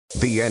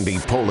The Andy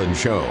Pollin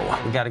Show.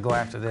 We got to go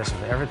after this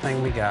with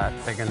everything we got,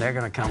 thinking they're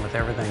going to come with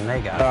everything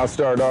they got. I'll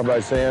start off by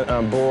saying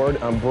I'm bored,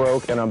 I'm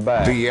broke, and I'm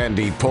back. The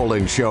Andy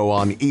Pollin Show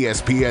on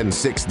ESPN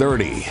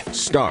 630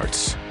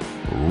 starts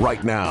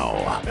right now.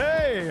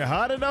 Hey,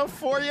 hot enough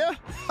for you?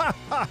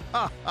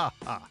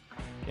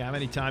 Yeah, how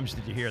many times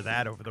did you hear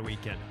that over the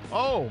weekend?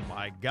 Oh,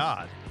 my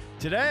God.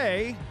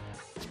 Today,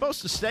 it's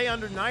supposed to stay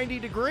under 90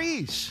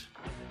 degrees.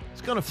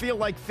 It's going to feel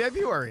like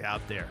February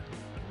out there.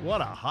 What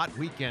a hot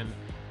weekend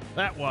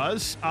that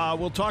was.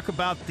 We'll talk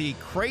about the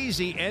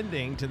crazy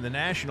ending to the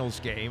Nationals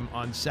game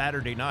on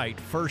Saturday night.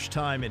 First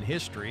time in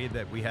history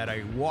that we had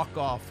a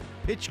walk-off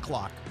pitch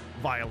clock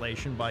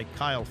violation by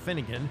Kyle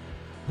Finnegan,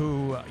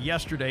 who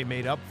yesterday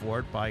made up for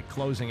it by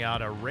closing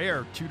out a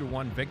rare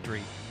 2-1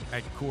 victory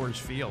at Coors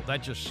Field.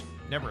 That just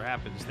never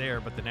happens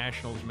there, but the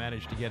Nationals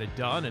managed to get it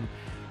done, and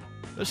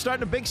they're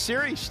starting a big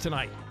series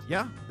tonight.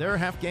 Yeah, they're a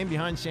half game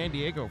behind San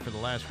Diego for the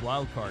last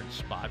wild card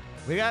spot.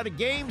 We got a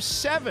Game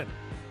 7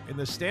 in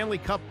the Stanley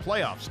Cup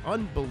playoffs.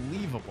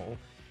 Unbelievable.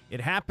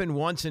 It happened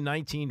once in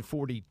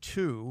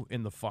 1942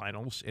 in the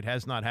finals. It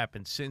has not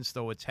happened since,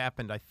 though it's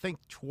happened, I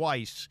think,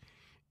 twice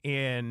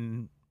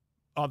in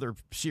other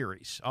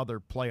series, other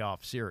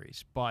playoff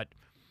series. But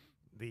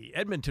the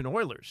Edmonton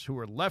Oilers, who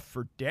were left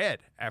for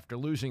dead after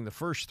losing the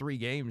first 3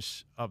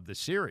 games of the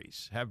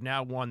series, have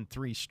now won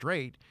 3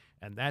 straight,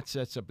 and that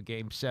sets up a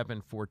Game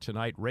 7 for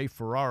tonight. Ray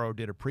Ferraro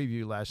did a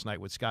preview last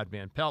night with Scott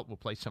Van Pelt. We'll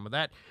play some of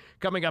that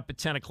coming up at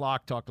 10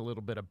 o'clock, talk a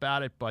little bit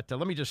about it. But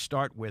let me just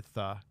start with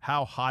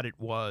how hot it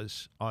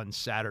was on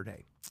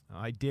Saturday.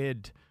 I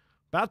did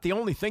about the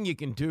only thing you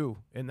can do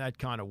in that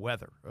kind of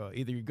weather.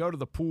 Either you go to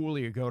the pool or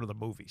you go to the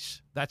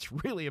movies. That's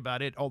really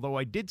about it, although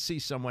I did see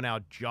someone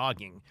out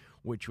jogging,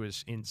 which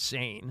was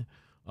insane.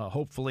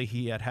 Hopefully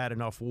he had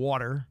enough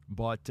water,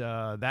 but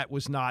that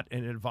was not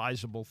an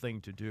advisable thing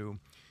to do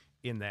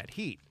in that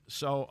heat.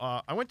 So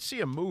I went to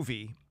see a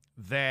movie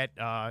that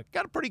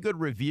got a pretty good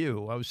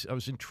review. I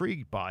was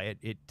intrigued by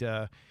it.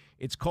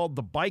 It's called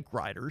The Bike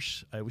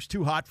Riders. It was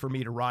too hot for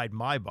me to ride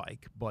my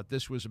bike, but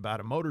this was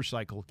about a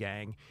motorcycle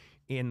gang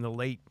in the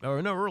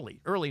early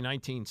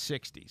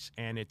 1960s,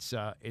 and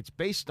it's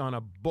based on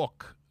a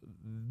book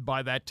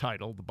by that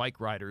title, The Bike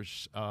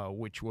Riders,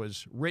 which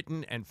was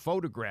written and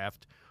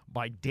photographed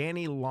by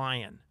Danny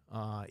Lyon.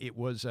 It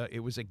was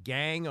a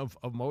gang of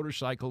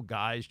motorcycle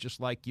guys, just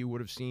like you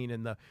would have seen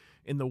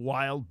in the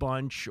Wild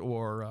Bunch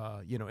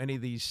or any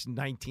of these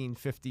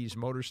 1950s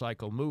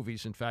motorcycle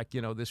movies. In fact,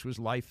 this was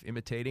life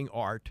imitating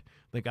art.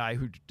 The guy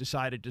who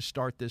decided to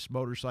start this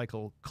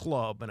motorcycle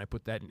club, and I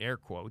put that in air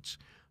quotes,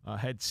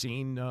 had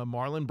seen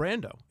Marlon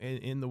Brando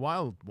in the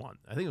Wild One.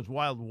 I think it was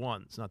Wild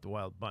Ones, not the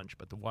Wild Bunch,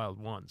 but the Wild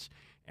Ones,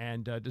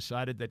 and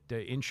decided that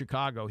in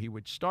Chicago he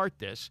would start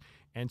this.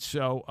 And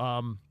so,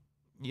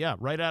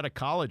 right out of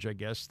college, I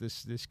guess,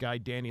 this guy,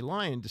 Danny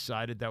Lyon,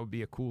 decided that would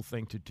be a cool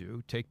thing to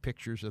do, take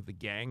pictures of the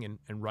gang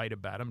and write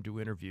about them,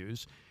 do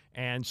interviews.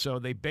 And so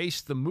they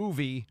based the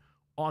movie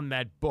on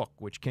that book,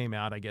 which came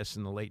out, I guess,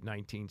 in the late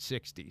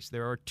 1960s.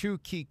 There are 2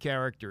 key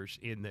characters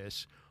in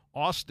this: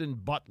 Austin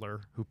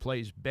Butler, who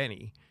plays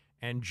Benny,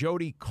 and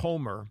Jodie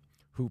Comer,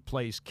 who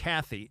plays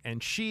Kathy.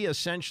 And she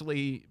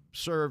essentially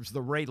serves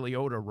the Ray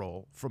Liotta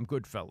role from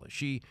Goodfellas.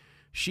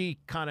 She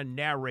kind of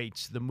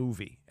narrates the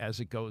movie as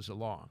it goes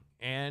along.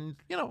 And,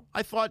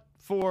 I thought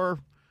for,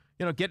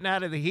 getting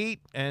out of the heat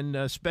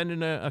and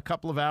spending a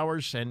couple of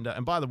hours. And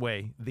by the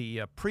way,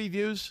 the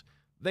previews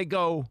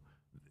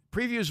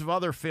of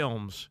other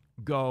films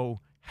go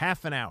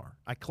half an hour.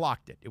 I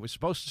clocked it. It was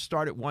supposed to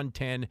start at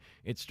 1:10.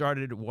 It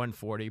started at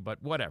 1:40,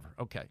 but whatever.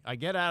 Okay. I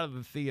get out of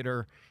the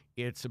theater.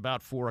 It's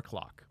about 4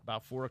 o'clock.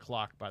 About 4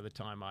 o'clock by the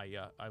time I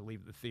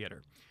leave the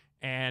theater.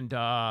 And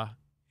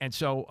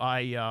so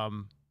I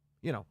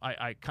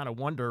kind of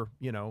wonder,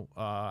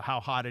 how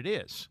hot it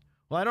is.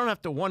 Well, I don't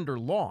have to wonder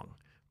long,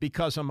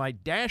 because on my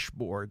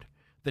dashboard,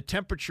 the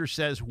temperature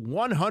says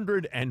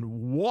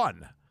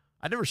 101.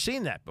 I've never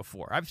seen that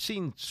before. I've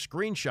seen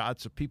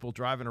screenshots of people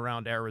driving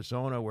around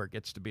Arizona where it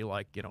gets to be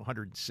like,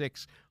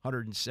 106,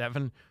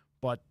 107.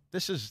 But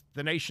this is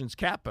the nation's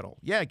capital.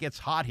 Yeah, it gets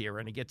hot here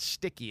and it gets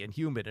sticky and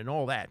humid and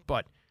all that.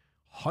 But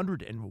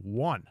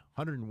 101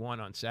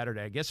 on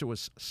Saturday. I guess it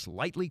was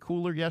slightly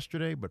cooler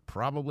yesterday, but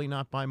probably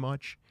not by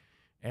much.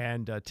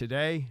 And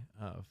today,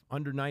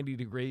 under 90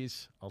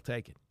 degrees, I'll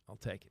take it.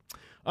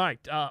 All right,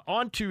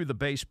 on to the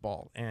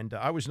baseball. And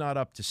I was not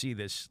up to see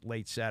this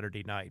late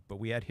Saturday night, but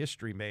we had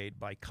history made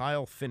by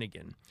Kyle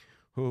Finnegan,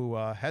 who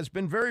has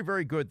been very,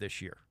 very good this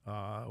year.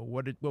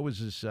 What was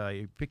his?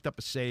 He picked up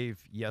a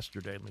save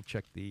yesterday. Let me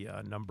check the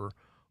number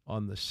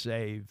on the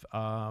save.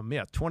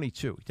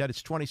 22. He had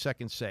his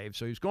 22nd save,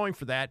 so he was going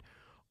for that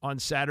on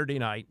Saturday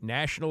night.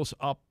 Nationals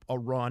up a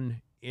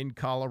run in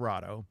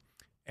Colorado,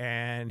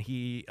 and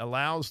he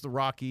allows the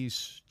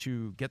Rockies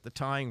to get the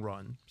tying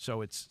run.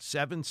 So it's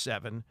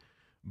 7-7,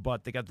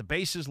 but they got the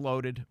bases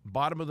loaded,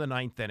 bottom of the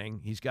ninth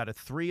inning. He's got a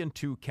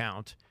 3-2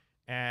 count,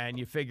 and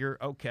you figure,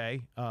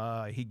 okay,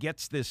 he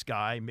gets this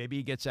guy. Maybe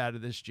he gets out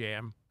of this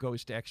jam,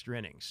 goes to extra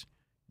innings.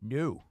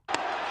 No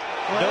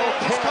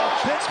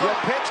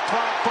pitch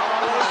clock for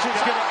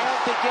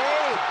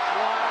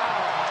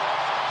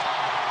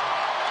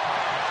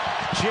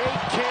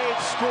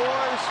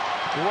scores.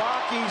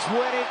 Rockies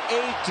win it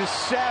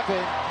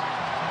 8-7.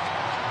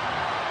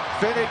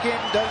 Finnegan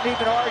doesn't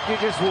even argue,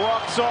 just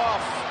walks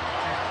off.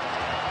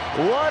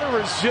 What a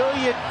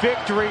resilient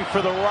victory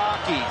for the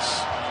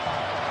Rockies.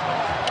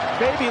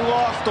 Maybe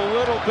lost a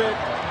little bit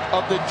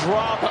of the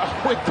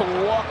drama with the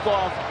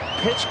walk-off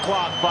pitch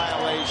clock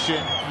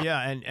violation.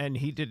 Yeah, and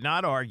he did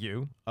not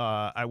argue.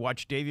 I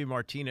watched Davey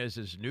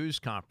Martinez's news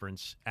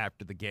conference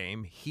after the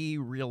game. He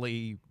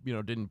really,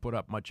 didn't put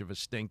up much of a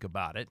stink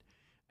about it.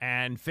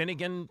 And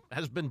Finnegan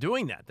has been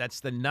doing that.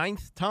 That's the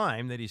 9th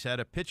time that he's had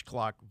a pitch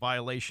clock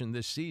violation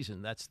this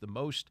season. That's the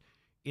most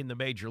in the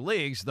major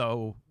leagues,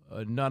 though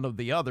none of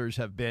the others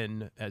have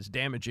been as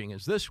damaging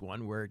as this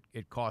one, where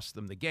it cost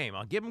them the game.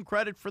 I'll give him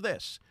credit for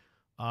this.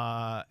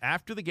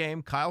 After the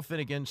game, Kyle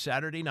Finnegan,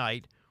 Saturday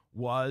night,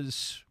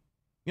 was,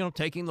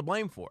 taking the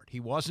blame for it.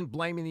 He wasn't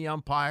blaming the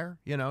umpire.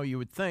 You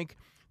would think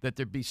that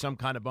there'd be some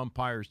kind of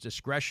umpire's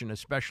discretion,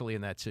 especially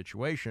in that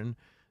situation.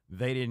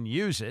 They didn't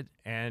use it,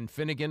 and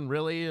Finnegan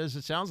really, as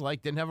it sounds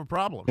like, didn't have a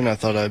problem. And I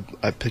thought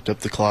I picked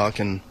up the clock,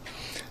 and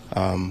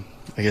I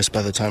guess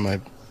by the time I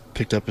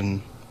picked up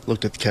and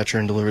looked at the catcher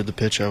and delivered the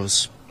pitch, I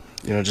was,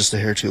 just a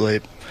hair too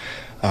late.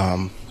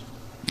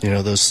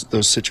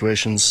 Those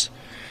situations,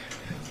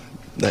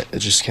 that it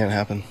just can't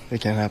happen. It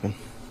can't happen.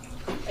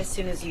 As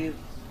soon as you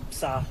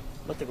saw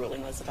what the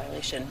ruling was, the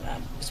violation,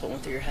 just what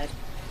went through your head?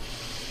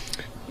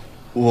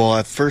 Well,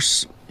 at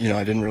first,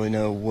 I didn't really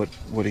know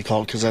what he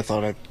called, because I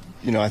thought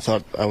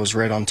I was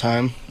right on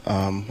time.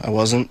 I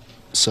wasn't,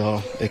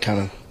 so it kind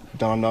of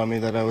dawned on me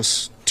that I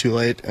was too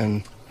late,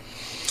 and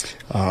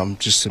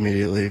just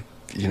immediately,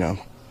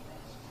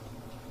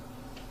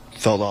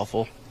 felt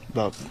awful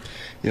about,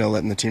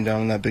 letting the team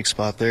down in that big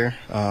spot there.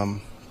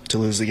 To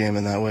lose the game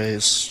in that way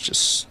is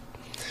just,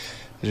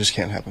 it just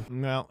can't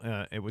happen. Well,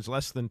 it was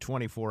less than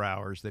 24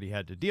 hours that he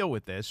had to deal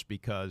with this,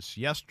 because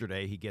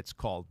yesterday he gets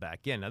called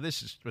back in. Now,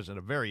 this was a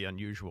very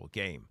unusual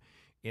game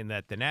in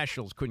that the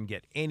Nationals couldn't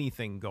get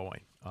anything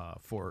going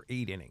for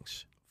 8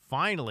 innings.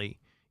 Finally,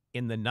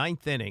 in the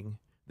 9th inning,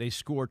 they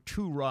scored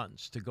 2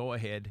 runs to go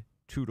ahead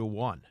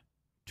 2-1.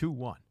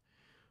 2-1.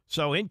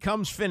 So in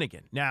comes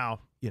Finnegan.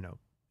 Now,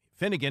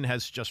 Finnegan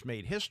has just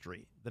made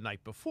history the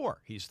night before.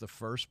 He's the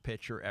first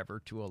pitcher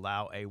ever to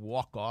allow a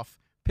walk-off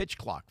pitch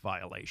clock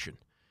violation.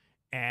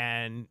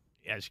 And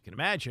as you can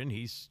imagine,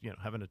 he's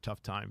having a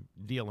tough time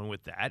dealing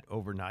with that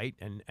overnight.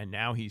 And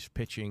now he's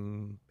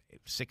pitching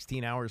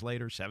 16 hours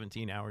later,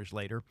 17 hours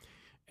later.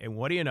 And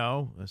what do you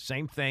know? The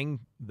same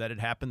thing that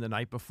had happened the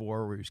night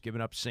before, where he was giving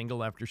up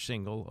single after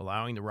single,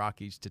 allowing the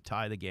Rockies to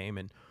tie the game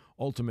and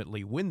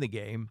ultimately win the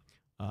game.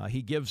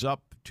 He gives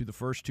up to the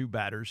first 2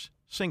 batters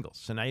singles.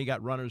 So now you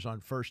got runners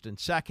on first and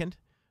second,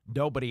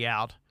 nobody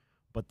out.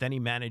 But then he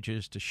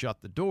manages to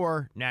shut the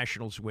door.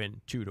 Nationals win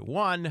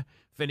 2-1.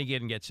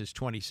 Finnegan gets his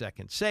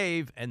 22nd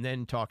save and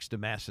then talks to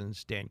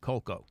Masson's Dan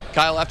Kolko.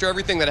 Kyle, after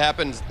everything that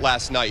happened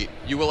last night,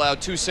 you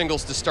allowed 2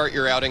 singles to start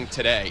your outing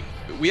today.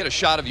 We had a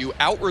shot of you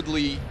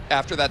outwardly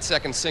after that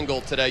second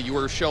single today. You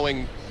were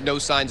showing no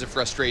signs of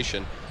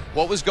frustration.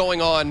 What was going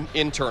on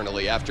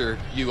internally after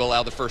you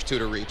allowed the first 2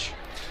 to reach?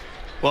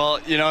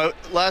 Well,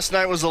 last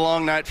night was a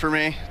long night for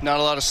me, not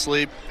a lot of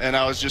sleep, and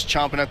I was just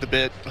chomping at the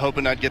bit,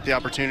 hoping I'd get the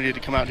opportunity to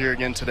come out here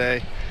again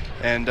today.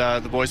 And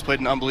the boys played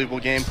an unbelievable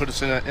game, put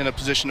us in a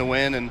position to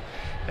win,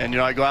 and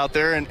I go out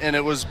there, and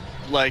it was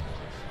like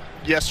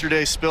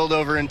yesterday spilled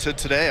over into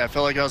today. I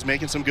felt like I was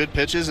making some good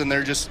pitches, and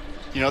they're just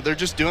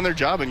doing their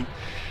job, and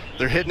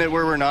they're hitting it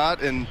where we're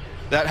not, and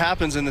that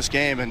happens in this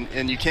game,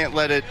 and you can't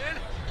let it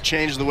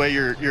change the way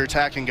you're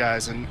attacking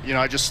guys. And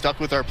I just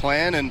stuck with our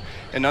plan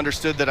and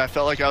understood that I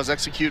felt like I was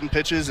executing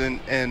pitches and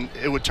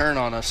it would turn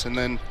on us. And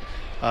then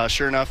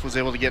sure enough, was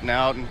able to get an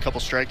out and a couple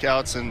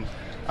strikeouts. And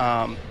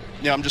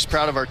I'm just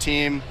proud of our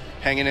team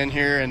hanging in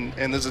here, and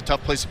this is a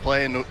tough place to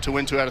play, and to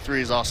win 2 out of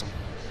 3 is awesome.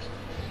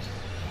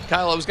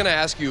 Kyle, I was going to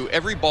ask you,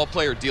 every ball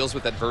player deals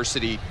with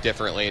adversity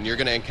differently, and you're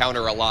going to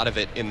encounter a lot of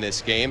it in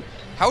this game.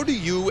 How do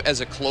you,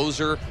 as a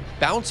closer,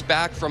 bounce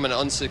back from an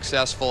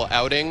unsuccessful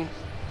outing,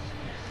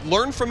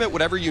 learn from it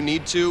whatever you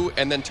need to,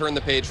 and then turn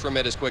the page from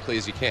it as quickly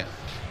as you can?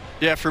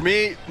 Yeah, for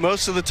me,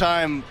 most of the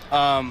time,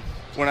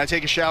 when I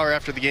take a shower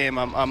after the game,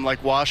 I'm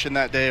like washing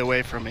that day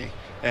away from me,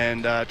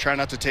 and try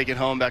not to take it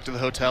home back to the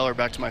hotel or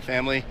back to my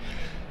family.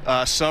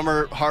 Some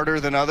are harder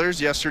than others.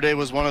 Yesterday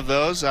was one of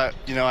those. I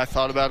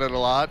thought about it a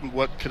lot, and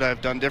what could I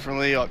have done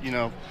differently,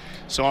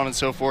 so on and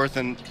so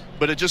forth.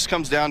 But it just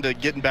comes down to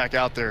getting back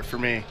out there for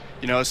me.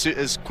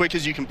 As quick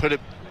as you can put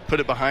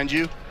it behind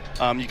you,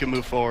 you can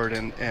move forward,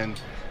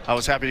 and I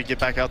was happy to get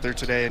back out there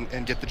today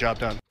and get the job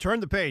done. Turn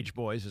the page,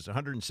 boys. It's a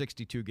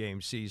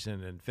 162-game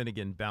season, and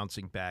Finnegan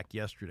bouncing back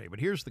yesterday. But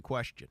here's the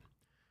question.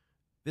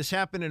 This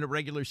happened in a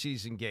regular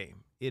season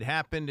game. It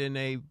happened in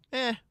a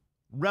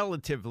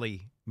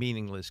relatively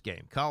meaningless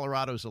game.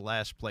 Colorado's a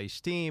last-place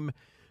team.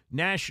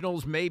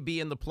 Nationals may be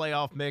in the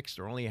playoff mix.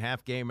 They're only a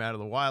half game out of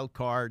the wild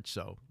card,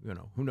 so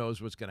who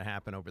knows what's going to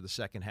happen over the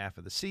second half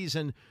of the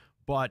season.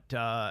 But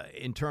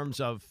in terms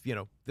of,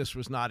 this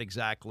was not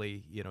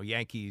exactly,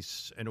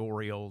 Yankees and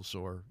Orioles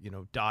or,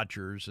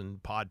 Dodgers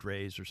and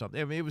Padres or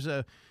something. I mean,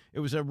 it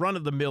was a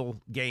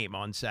run-of-the-mill game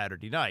on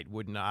Saturday night.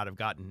 Would not have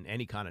gotten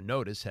any kind of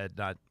notice had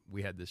not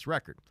we had this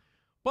record.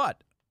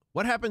 But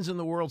what happens in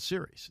the World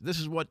Series? This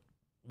is what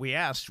we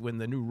asked when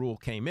the new rule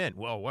came in.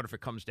 Well, what if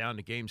it comes down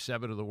to Game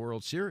 7 of the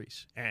World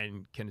Series?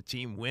 And can a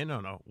team win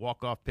on a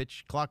walk-off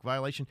pitch clock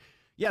violation?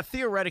 Yeah,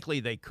 theoretically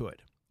they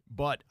could.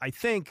 But I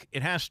think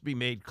it has to be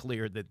made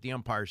clear that the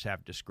umpires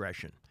have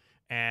discretion.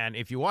 And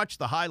if you watch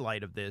the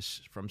highlight of this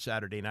from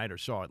Saturday night or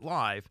saw it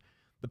live,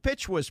 the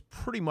pitch was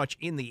pretty much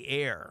in the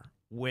air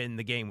when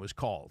the game was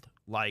called.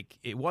 Like,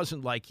 it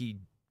wasn't like he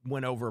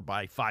went over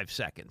by 5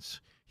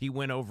 seconds. He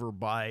went over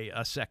by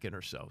a second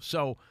or so.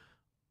 So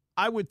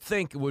I would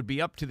think it would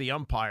be up to the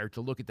umpire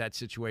to look at that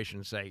situation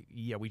and say,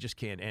 yeah, we just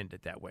can't end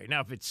it that way. Now,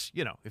 if it's,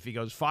 if he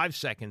goes 5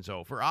 seconds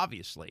over,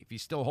 obviously, if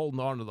he's still holding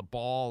on to the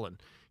ball and,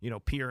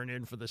 peering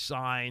in for the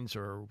signs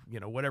or,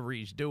 whatever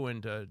he's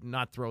doing to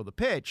not throw the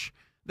pitch,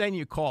 then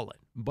you call it.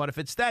 But if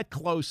it's that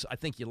close, I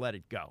think you let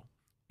it go.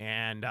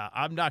 And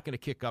I'm not going to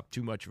kick up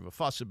too much of a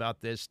fuss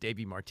about this.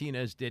 Davey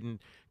Martinez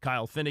didn't.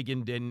 Kyle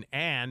Finnegan didn't.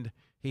 And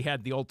he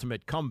had the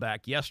ultimate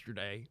comeback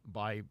yesterday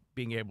by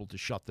being able to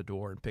shut the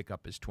door and pick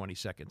up his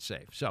 22nd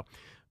save. So,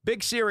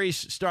 big series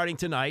starting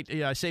tonight.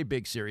 Yeah, I say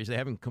big series. They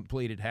haven't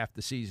completed half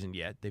the season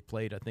yet. They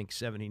played, I think,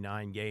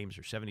 79 games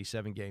or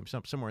 77 games,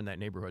 somewhere in that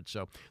neighborhood.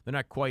 So, they're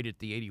not quite at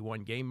the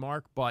 81-game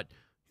mark. But,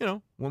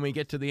 when we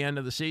get to the end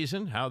of the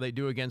season, how they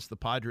do against the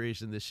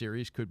Padres in this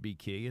series could be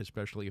key,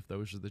 especially if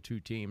those are the two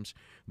teams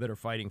that are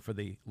fighting for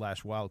the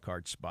last wild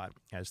card spot,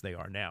 as they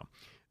are now.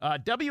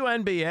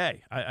 WNBA,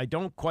 I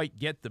don't quite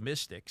get the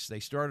Mystics. They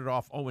started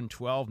off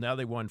 0-12. Now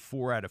they won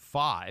 4 out of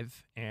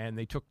 5, and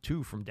they took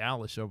 2 from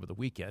Dallas over the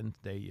weekend.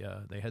 They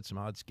had some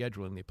odd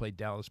scheduling. They played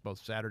Dallas both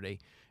Saturday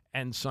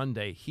and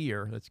Sunday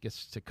here. That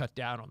gets to cut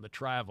down on the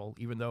travel,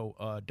 even though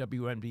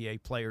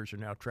WNBA players are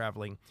now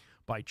traveling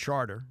by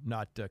charter,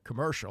 not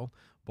commercial.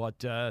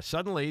 But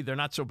suddenly they're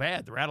not so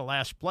bad. They're out of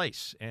last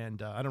place,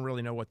 and I don't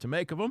really know what to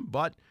make of them,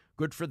 but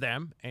good for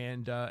them,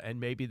 and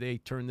maybe they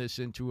turn this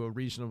into a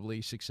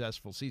reasonably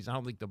successful season. I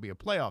don't think they'll be a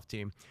playoff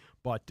team,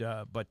 but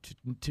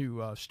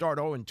to start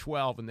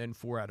 0-12 and then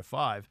 4 out of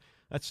 5,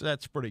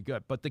 that's pretty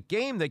good. But the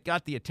game that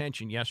got the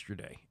attention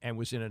yesterday and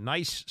was in a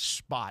nice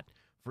spot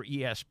for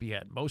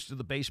ESPN. Most of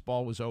the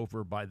baseball was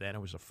over by then.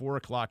 It was a 4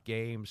 o'clock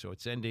game, so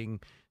it's ending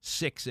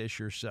 6-ish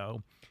or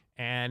so.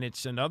 And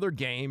it's another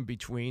game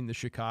between the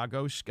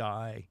Chicago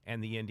Sky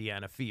and the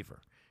Indiana Fever.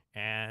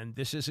 And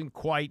this isn't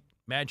quite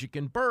Magic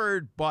and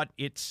Bird, but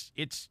it's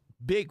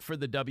big for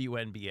the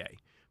WNBA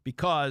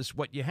because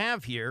what you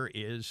have here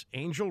is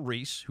Angel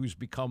Reese, who's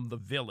become the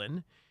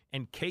villain,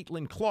 and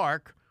Caitlin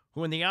Clark,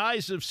 who in the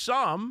eyes of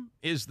some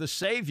is the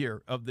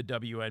savior of the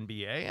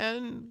WNBA,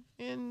 and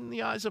in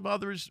the eyes of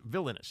others,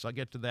 villainous. I'll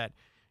get to that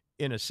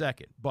in a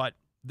second. But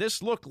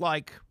this looked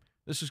like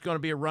this is going to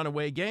be a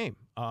runaway game.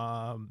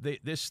 I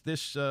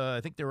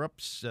think they're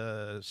up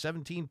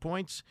 17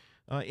 points.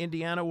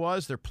 Indiana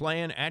was. They're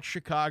playing at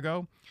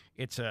Chicago.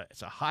 It's a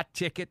hot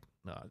ticket.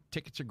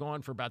 Tickets are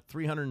going for about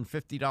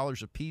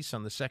 $350 a piece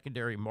on the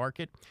secondary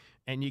market.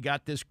 And you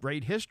got this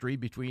great history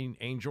between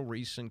Angel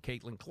Reese and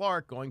Caitlin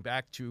Clark going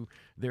back to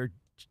their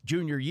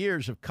junior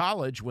years of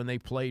college when they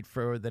played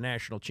for the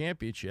national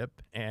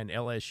championship, and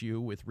LSU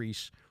with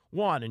Reese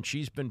won. And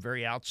she's been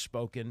very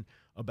outspoken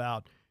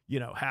about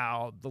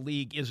how the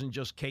league isn't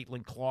just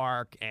Caitlin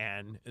Clark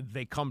and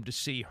they come to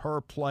see her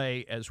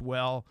play as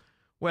well.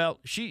 Well,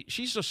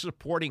 she's a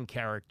supporting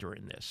character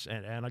in this,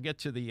 and I'll get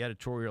to the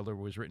editorial that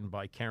was written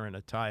by Karen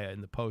Ataya in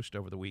the Post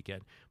over the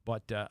weekend.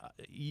 But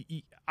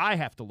I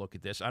have to look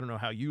at this. I don't know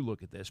how you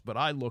look at this, but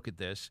I look at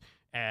this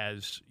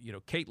as,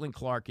 Caitlin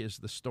Clark is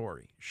the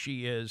story.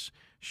 She is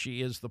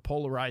the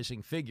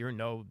polarizing figure.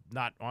 No,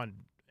 not on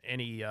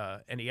any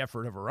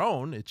effort of her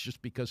own. It's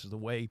just because of the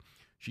way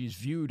she's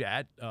viewed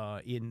at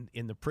in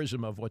the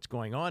prism of what's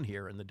going on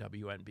here in the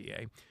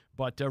WNBA.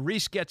 But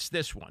Reese gets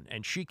this one,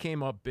 and she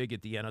came up big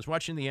at the end. I was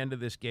watching the end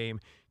of this game.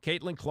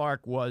 Caitlin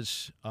Clark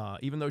was,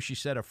 even though she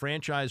set a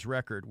franchise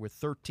record with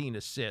 13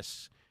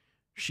 assists,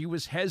 she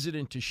was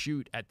hesitant to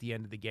shoot at the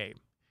end of the game.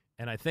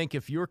 And I think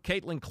if you're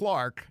Caitlin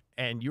Clark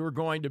and you're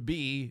going to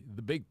be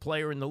the big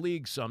player in the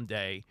league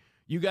someday,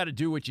 you got to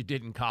do what you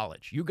did in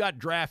college. You got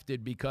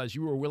drafted because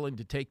you were willing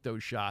to take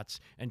those shots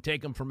and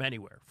take them from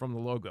anywhere, from the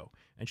logo.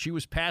 And she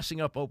was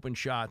passing up open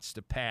shots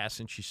to pass,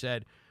 and she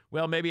said,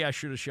 well, maybe I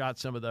should have shot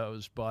some of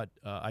those, but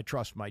I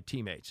trust my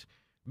teammates.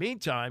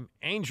 Meantime,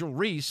 Angel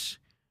Reese,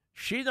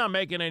 she's not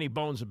making any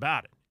bones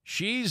about it.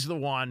 She's the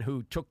one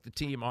who took the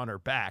team on her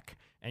back,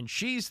 and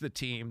she's the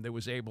team that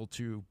was able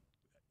to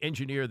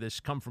engineer this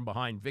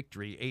come-from-behind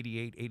victory,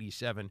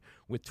 88-87,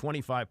 with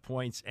 25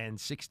 points and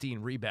 16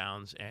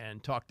 rebounds,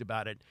 and talked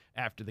about it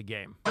after the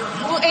game.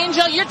 Well,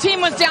 Angel, your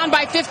team was down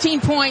by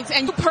 15 points,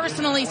 and you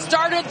personally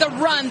started the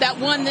run that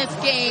won this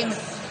game.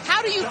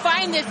 How do you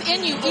find this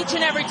in you each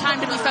and every time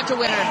to be such a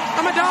winner?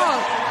 I'm a dog.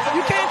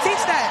 You can't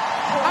teach that.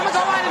 I'm going to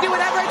go out and do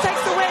whatever it takes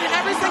to win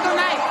every single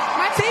night.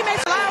 My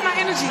teammates rely on my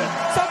energy.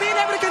 So being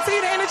able to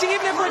continue the energy,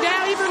 even if we're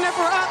down, even if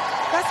we're up,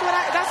 that's what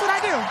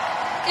I do.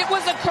 It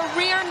was a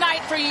career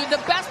night for you, the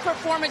best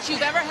performance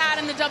you've ever had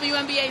in the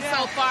WNBA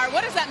so far.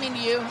 What does that mean to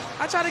you?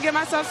 I try to give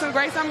myself some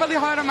grace. I'm really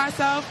hard on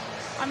myself.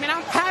 I mean,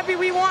 I'm happy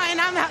we won, and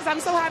I'm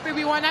so happy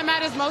we won. That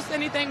matters most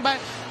than anything, but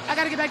I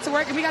got to get back to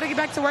work, and we got to get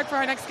back to work for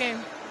our next game.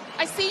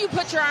 I see you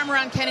put your arm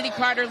around Kennedy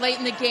Carter late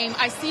in the game.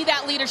 I see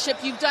that leadership.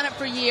 You've done it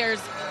for years.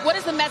 What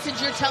is the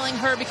message you're telling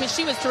her? Because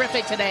she was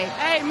terrific today.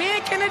 Hey, me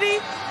and Kennedy,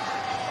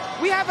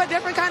 we have a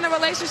different kind of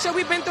relationship.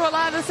 We've been through a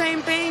lot of the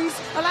same things.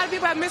 A lot of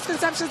people have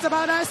misconceptions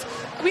about us.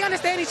 We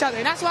understand each other,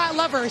 and that's why I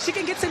love her. She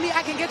can get to me,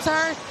 I can get to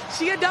her.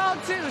 She a dog,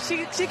 too.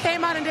 She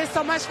came out and did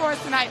so much for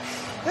us tonight.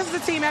 This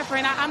is a team effort,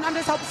 and I'm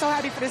just so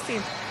happy for this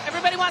team.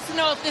 Everybody wants to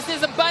know if this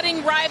is a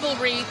budding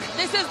rivalry.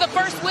 This is the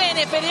first win,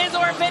 if it is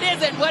or if it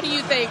isn't. What do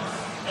you think?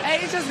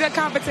 Hey, it's just good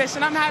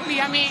competition. I'm happy.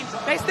 I mean,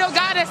 they still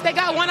got us. They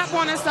got one up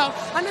on us, so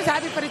I'm just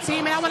happy for the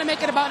team, and I want to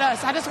make it about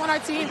us. I just want our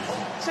team.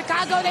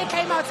 Chicago, they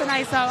came out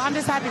tonight, so I'm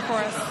just happy for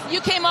us.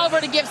 You came over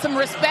to give some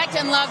respect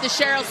and love to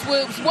Cheryl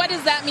Swoops. What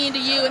does that mean to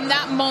you? And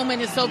that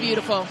moment is so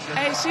beautiful.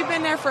 Hey, she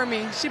been there for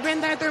me. She been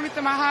there through me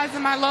through my highs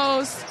and my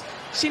lows.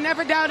 She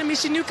never doubted me.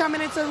 She knew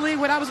coming into the league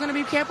what I was going to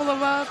be capable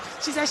of.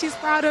 She said she's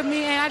proud of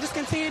me, and I just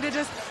continue to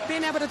just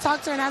being able to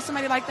talk to her and have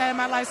somebody like that in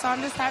my life. So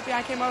I'm just happy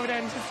I came over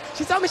there. And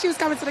she told me she was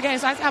coming to the game,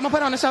 so I'm going to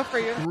put on a show for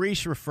you.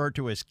 Reese referred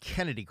to as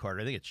Kennedy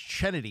Carter. I think it's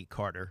Kennedy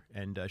Carter,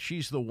 and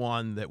she's the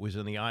one that was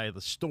in the eye of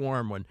the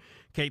storm when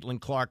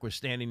Caitlin Clark was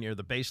standing near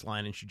the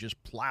baseline, and she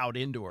just plowed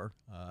into her.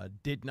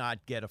 Did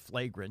not get a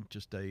flagrant,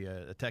 just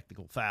a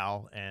technical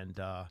foul, and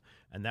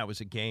that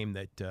was a game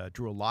that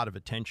drew a lot of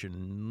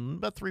attention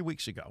about 3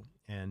 weeks ago,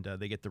 and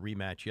they get the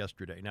rematch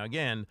yesterday. Now,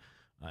 again,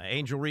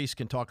 Angel Reese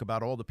can talk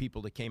about all the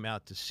people that came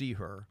out to see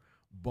her,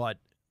 but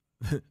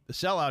the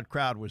sellout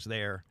crowd was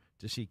there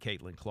to see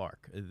Caitlin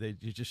Clark. There's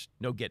just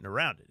no getting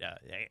around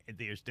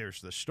it.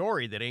 There's the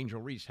story that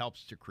Angel Reese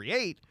helps to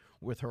create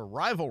with her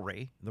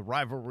rivalry, the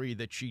rivalry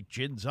that she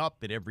gins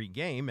up in every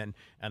game, and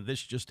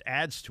this just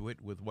adds to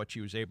it with what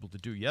she was able to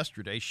do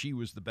yesterday. She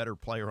was the better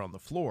player on the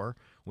floor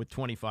with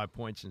 25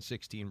 points and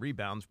 16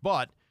 rebounds.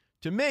 But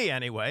to me,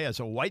 anyway, as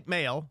a white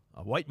male,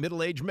 a white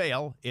middle-aged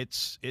male,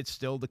 it's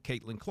still the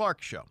Caitlin Clark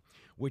show,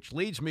 which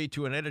leads me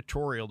to an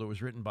editorial that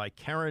was written by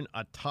Karen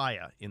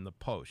Ataya in the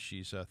Post.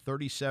 She's a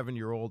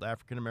 37-year-old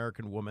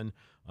African-American woman,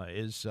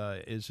 is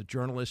a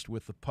journalist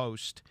with the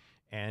Post,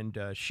 and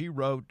she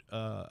wrote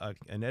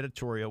an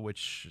editorial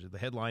which the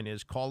headline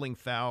is "Calling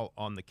Foul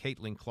on the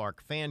Caitlin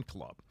Clark Fan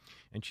Club."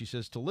 And she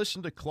says, to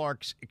listen to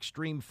Clark's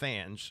extreme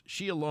fans,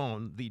 she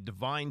alone, the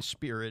divine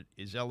spirit,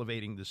 is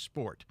elevating the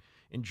sport.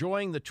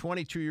 Enjoying the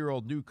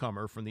 22-year-old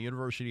newcomer from the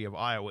University of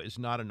Iowa is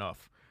not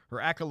enough.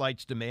 Her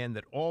acolytes demand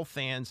that all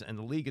fans and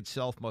the league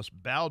itself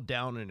must bow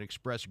down and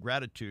express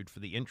gratitude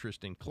for the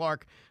interest in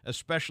Clark,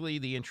 especially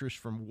the interest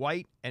from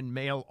white and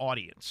male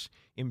audience.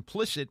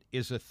 Implicit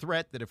is a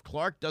threat that if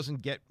Clark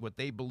doesn't get what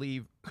they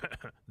believe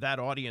that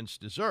audience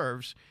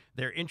deserves,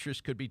 their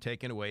interest could be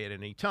taken away at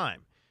any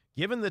time.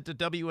 Given that the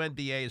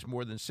WNBA is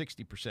more than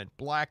 60%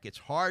 black, it's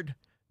hard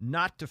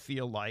not to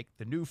feel like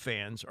the new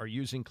fans are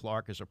using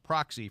Clark as a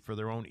proxy for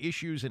their own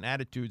issues and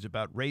attitudes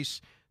about race,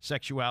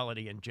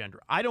 sexuality, and gender.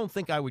 I don't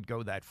think I would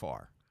go that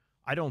far.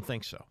 I don't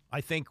think so.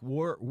 I think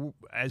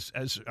as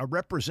a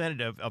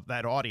representative of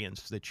that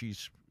audience that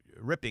she's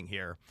ripping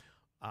here,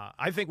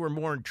 I think we're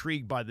more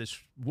intrigued by this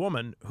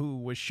woman who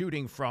was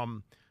shooting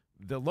from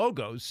the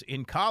logos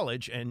in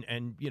college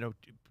and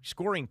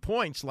scoring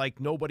points like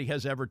nobody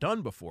has ever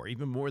done before,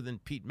 even more than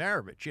Pete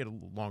Maravich. She had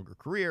a longer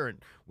career, and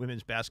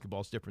women's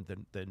basketball is different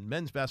than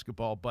men's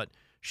basketball, but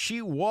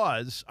she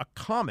was a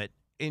comet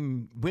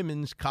in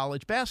women's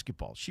college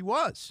basketball. She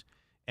was.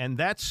 And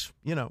that's,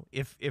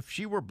 if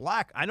she were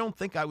black, I don't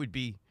think I would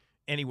be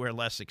anywhere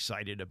less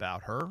excited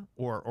about her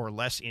or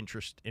less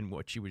interest in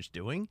what she was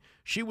doing.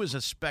 She was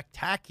a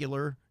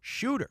spectacular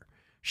shooter.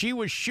 She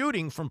was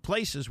shooting from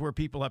places where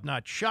people have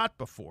not shot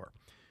before.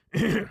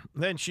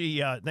 Then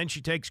she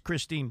takes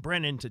Christine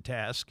Brennan to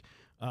task.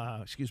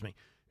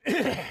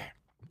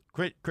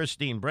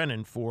 Christine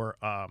Brennan for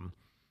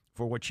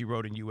what she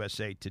wrote in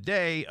USA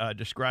Today,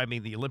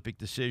 describing the Olympic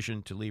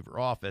decision to leave her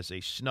off as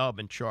a snub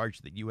and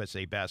charged that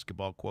USA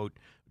Basketball, quote,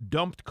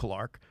 dumped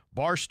Clark.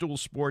 Barstool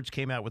Sports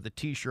came out with a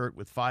T-shirt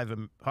with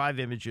five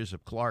images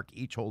of Clark,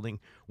 each holding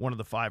one of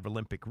the 5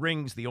 Olympic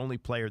rings. The only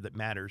player that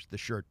matters, the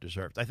shirt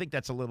deserved. I think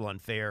that's a little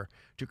unfair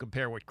to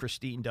compare what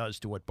Christine does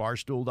to what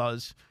Barstool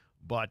does.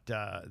 But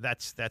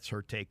that's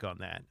her take on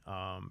that.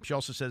 She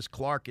also says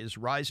Clark is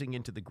rising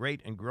into the great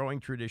and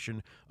growing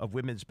tradition of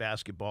women's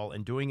basketball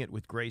and doing it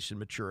with grace and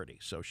maturity.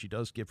 So she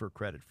does give her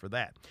credit for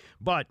that.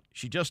 But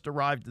she just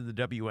arrived at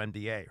the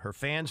WNBA. Her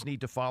fans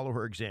need to follow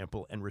her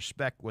example and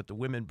respect what the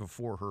women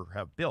before her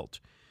have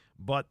built.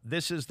 but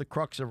this is the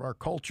crux of our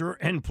culture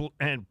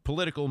and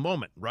political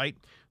moment, right?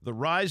 The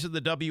rise of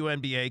the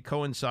WNBA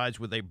coincides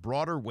with a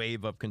broader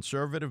wave of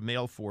conservative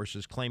male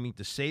forces claiming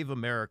to save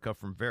America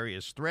from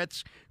various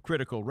threats,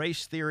 critical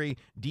race theory,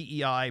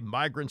 DEI,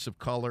 migrants of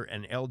color,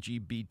 and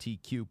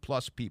LGBTQ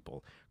plus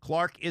people.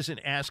 Clark isn't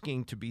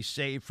asking to be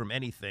saved from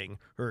anything.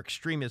 Her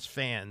extremist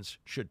fans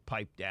should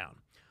pipe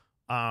down.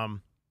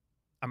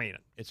 I mean,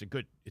 it's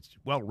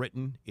well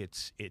written.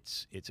 It's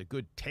a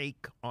good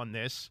take on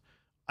this.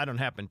 I don't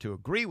happen to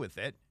agree with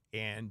it,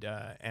 and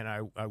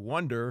I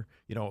wonder,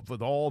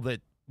 with all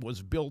that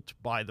was built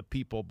by the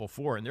people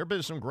before, and there have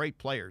been some great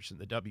players in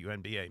the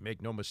WNBA,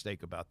 make no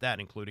mistake about that,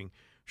 including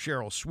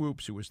Cheryl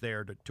Swoops, who was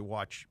there to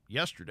watch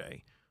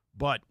yesterday.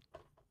 But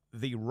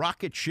the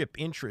rocket ship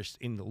interest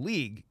in the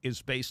league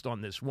is based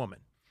on this woman.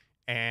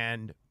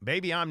 And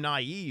maybe I'm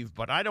naive,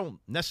 but I don't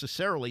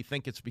necessarily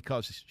think it's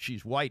because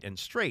she's white and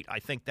straight. I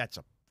think that's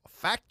a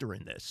factor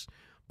in this,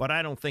 but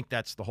I don't think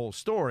that's the whole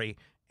story.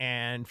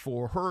 And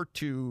for her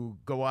to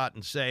go out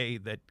and say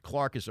that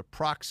Clark is a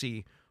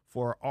proxy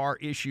for our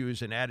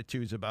issues and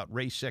attitudes about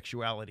race,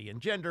 sexuality,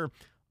 and gender,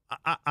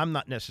 I'm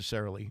not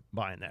necessarily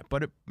buying that.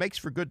 But it makes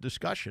for good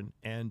discussion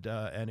and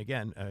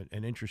again,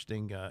 an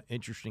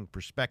interesting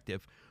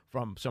perspective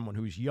from someone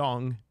who's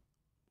young,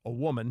 a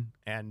woman,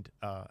 and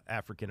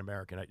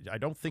African-American. I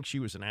don't think she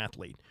was an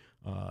athlete.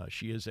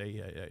 She is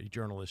a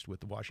journalist with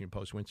the Washington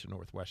Post, Winston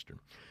Northwestern.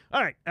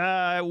 All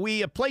right,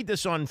 we played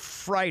this on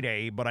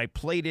Friday, but I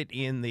played it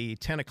in the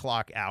 10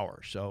 o'clock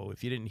hour. So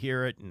if you didn't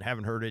hear it and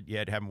haven't heard it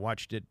yet, haven't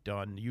watched it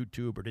on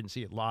YouTube or didn't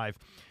see it live,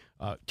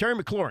 Terry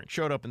McLaurin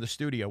showed up in the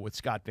studio with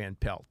Scott Van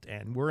Pelt.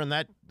 And we're in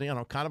that,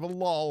 kind of a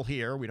lull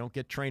here. We don't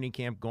get training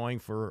camp going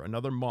for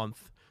another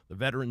month. The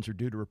veterans are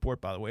due to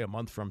report, by the way, a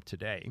month from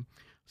today.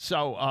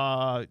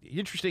 So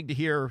interesting to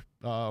hear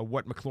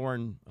what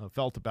McLaurin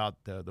felt about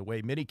the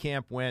way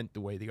minicamp went, the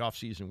way the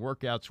offseason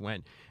workouts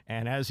went,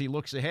 and as he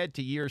looks ahead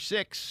to year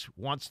 6,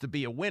 wants to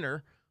be a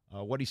winner,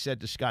 what he said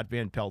to Scott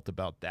Van Pelt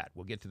about that.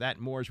 We'll get to that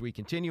and more as we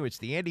continue. It's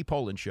the Andy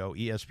Pollin Show,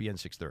 ESPN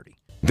 630.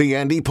 The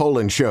Andy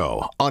Pollin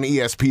Show on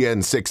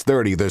ESPN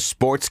 630, the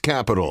sports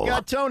capital. We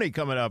got Tony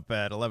coming up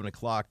at 11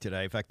 o'clock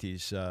today. In fact,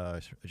 he's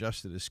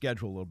adjusted his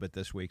schedule a little bit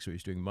this week, so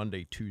he's doing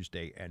Monday,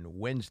 Tuesday, and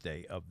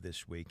Wednesday of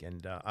this week.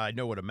 And I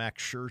know what a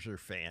Max Scherzer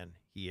fan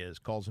he is,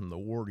 calls him the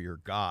Warrior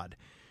God.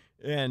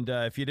 And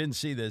if you didn't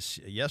see this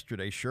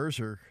yesterday,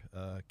 Scherzer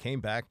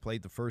came back,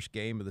 played the first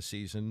game of the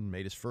season,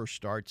 made his first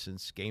start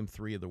since Game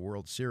 3 of the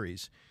World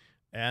Series,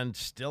 and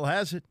still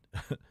has it.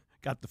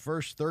 Got the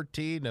first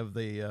 13 of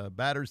the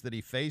batters that he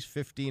faced,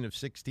 15 of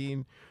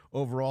 16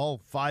 overall,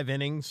 5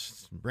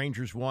 innings.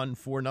 Rangers won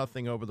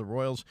 4-0 over the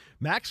Royals.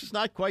 Max is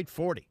not quite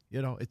 40.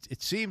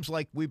 It seems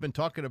like we've been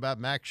talking about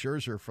Max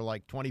Scherzer for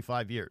like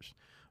 25 years,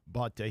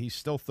 but he's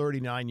still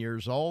 39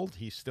 years old.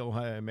 He still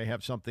may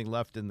have something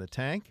left in the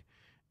tank.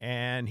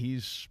 And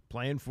he's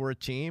playing for a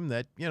team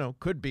that,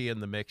 could be in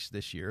the mix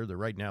this year. They're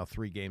right now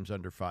 3 games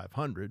under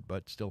 500,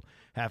 but still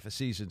half a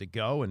season to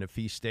go. And if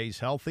he stays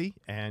healthy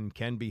and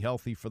can be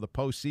healthy for the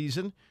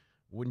postseason,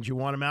 wouldn't you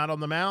want him out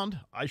on the mound?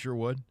 I sure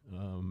would.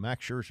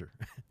 Max Scherzer,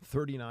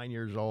 39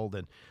 years old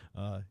and,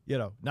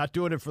 not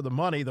doing it for the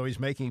money, though he's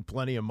making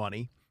plenty of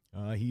money.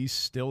 He's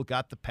still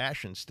got the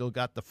passion, still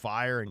got the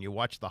fire, and you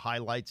watch the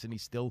highlights and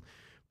he's still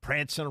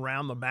prancing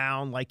around the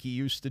mound like he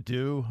used to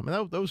do. I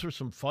mean, those were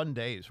some fun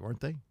days, weren't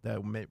they?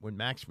 When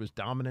Max was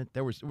dominant,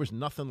 there was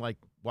nothing like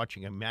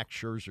watching a Max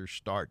Scherzer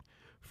start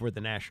for the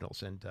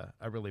Nationals, and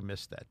I really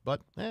missed that. But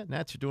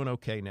Nats are doing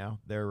okay now.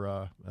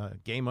 They're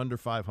game under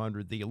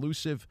 500, the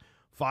elusive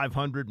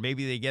 500.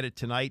 Maybe they get it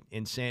tonight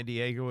in San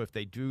Diego. If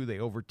they do, they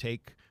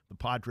overtake the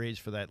Padres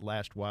for that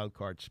last wild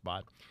card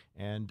spot,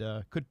 and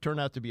could turn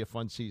out to be a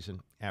fun season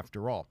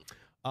after all.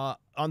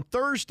 On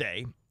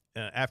Thursday,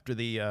 after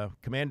the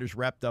Commanders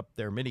wrapped up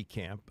their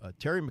minicamp,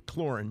 Terry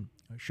McLaurin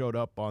showed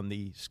up on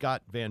the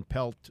Scott Van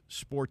Pelt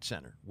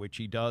SportsCenter, which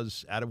he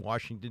does out of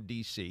Washington,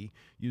 D.C.,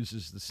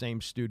 uses the same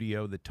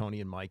studio that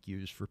Tony and Mike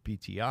use for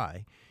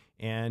PTI.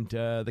 And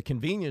the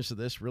convenience of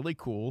this, really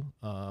cool.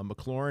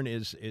 McLaurin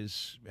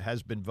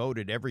has been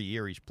voted every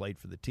year he's played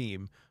for the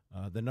team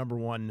the number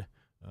one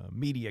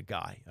media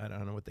guy. I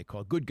don't know what they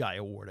call it. Good Guy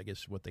Award, I guess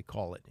is what they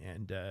call it.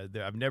 And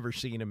I've never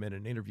seen him in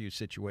an interview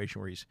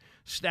situation where he's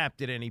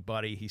snapped at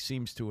anybody. He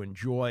seems to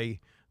enjoy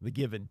the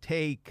give and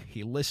take.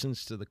 He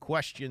listens to the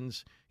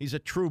questions. He's a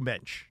true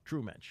mensch.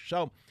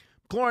 So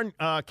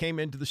McLaurin came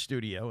into the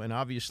studio, and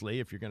obviously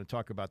if you're going to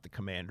talk about the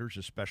Commanders,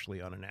 especially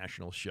on a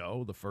national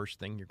show, the first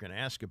thing you're going to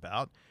ask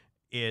about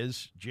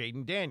is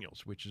Jayden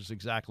Daniels, which is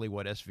exactly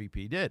what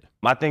SVP did.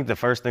 I think the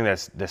first thing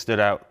that stood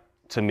out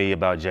to me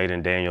about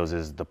Jayden Daniels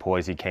is the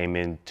poise he came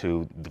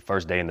into the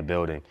first day in the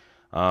building.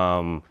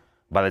 By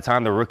the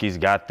time the rookies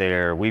got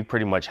there, we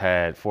pretty much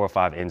had 4 or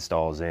 5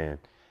 installs in.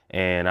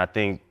 And I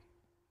think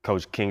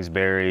Coach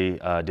Kingsbury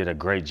did a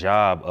great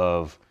job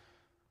of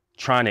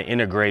trying to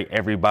integrate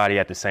everybody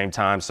at the same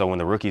time. So when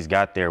the rookies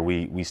got there,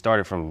 we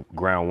started from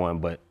ground one,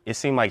 but it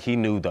seemed like he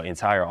knew the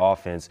entire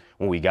offense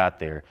when we got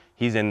there.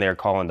 He's in there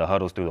calling the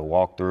huddles through the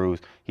walkthroughs.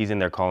 He's in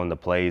there calling the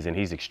plays, and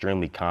he's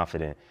extremely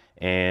confident.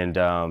 And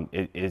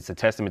it's a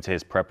testament to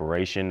his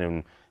preparation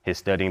and his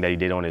studying that he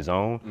did on his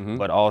own.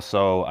 But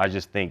also, I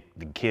just think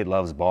the kid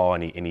loves ball,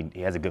 and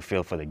he has a good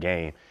feel for the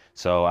game.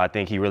 So I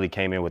think he really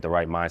came in with the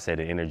right mindset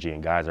and energy,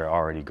 and guys are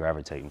already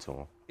gravitating to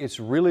him.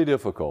 It's really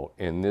difficult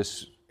in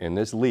this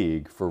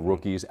league for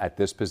rookies at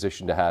this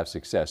position to have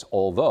success.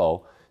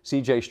 Although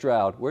C.J.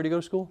 Stroud, where did he go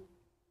to school?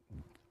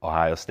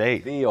 Ohio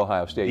State. The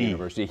Ohio State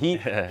University.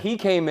 He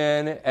came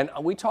in, and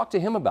we talked to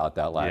him about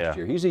that last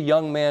year. He's a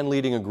young man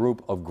leading a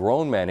group of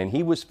grown men, and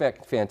he was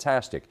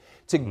fantastic.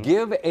 To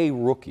give a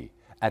rookie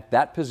at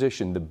that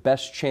position the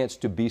best chance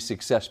to be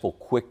successful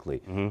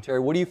quickly, Terry,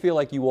 what do you feel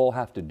like you all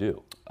have to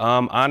do?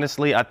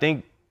 Honestly, I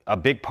think a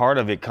big part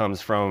of it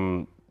comes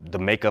from the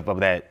makeup of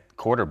that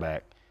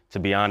quarterback. To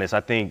be honest,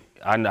 I think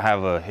I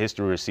have a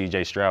history with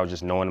C.J. Stroud,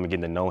 just knowing him and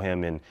getting to know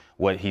him and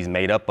what he's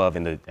made up of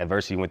and the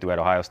adversity he went through at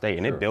Ohio State,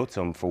 and it built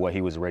him for what he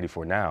was ready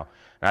for now.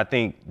 And I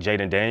think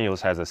Jayden Daniels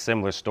has a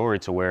similar story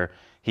to where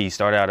he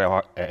started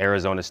out at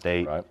Arizona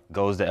State,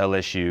 goes to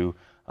LSU,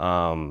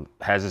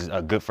 has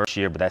a good first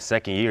year, but that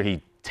second year he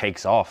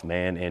takes off,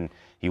 man, and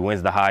he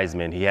wins the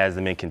Heisman. He has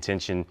them in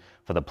contention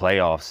for the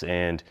playoffs,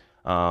 and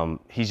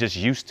he's just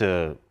used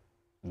to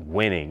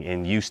winning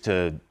and used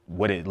to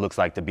what it looks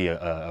like to be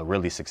a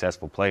really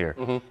successful player.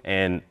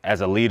 And as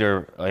a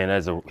leader and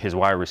as his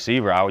wide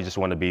receiver, I would just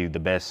want to be the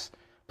best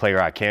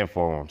player I can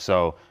for him.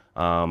 So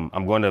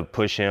I'm going to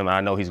push him.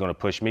 I know he's going to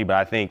push me, but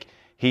I think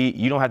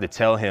you don't have to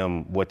tell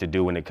him what to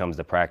do when it comes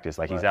to practice.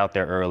 Like, he's out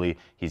there early,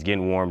 he's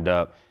getting warmed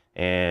up,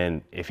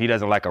 and if he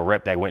doesn't like a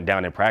rep that went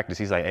down in practice,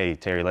 he's like, hey,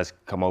 Terry, let's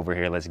come over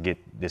here, let's get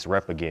this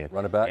rep again.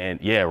 Run it back? And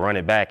run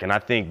it back. And I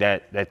think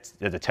that's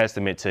a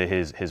testament to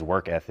his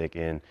work ethic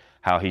and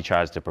how he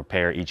tries to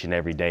prepare each and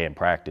every day in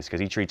practice, because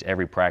he treats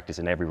every practice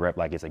and every rep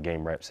like it's a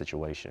game rep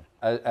situation.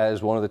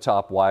 As one of the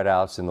top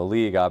wideouts in the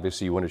league,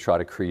 obviously you want to try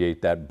to create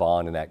that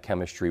bond and that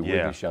chemistry with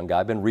this young guy.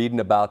 I've been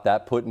reading about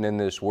that, putting in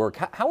this work.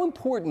 How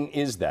important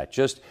is that?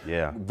 Just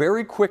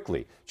very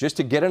quickly, just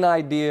to get an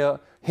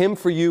idea, him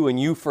for you and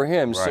you for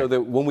him, so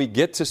that when we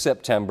get to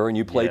September and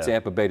you play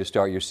Tampa Bay to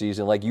start your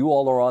season, like, you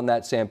all are on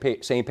that same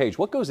page.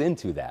 What goes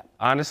into that?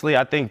 Honestly,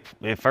 I think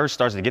it first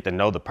starts to get to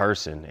know the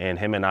person, and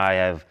him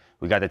and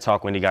we got to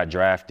talk when he got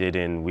drafted,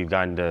 and we've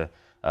gotten to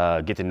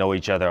get to know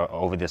each other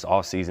over this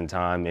off-season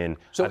time. And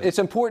so it's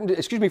important,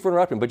 excuse me for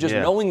interrupting, but just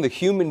knowing the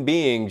human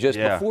being just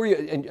before you,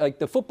 and like,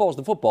 the football's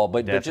the football,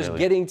 but just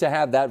getting to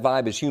have that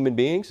vibe as human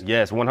beings?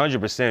 Yes,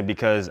 100%,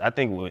 because I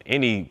think with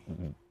any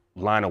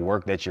line of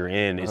work that you're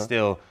in, it's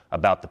still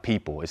about the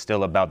people. It's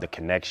still about the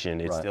connection.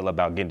 It's still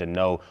about getting to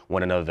know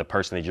one another, the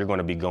person that you're going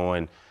to be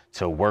going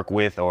to work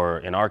with, or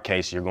in our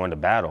case, you're going to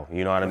battle.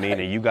 You know what I mean?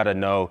 And you got to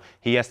know,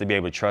 he has to be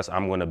able to trust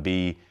I'm going to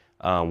be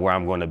where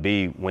I'm going to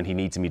be when he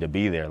needs me to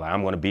be there. Like,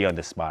 I'm going to be on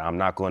the spot. I'm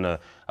not going to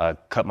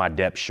cut my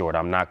depth short.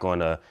 I'm not going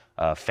to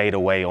fade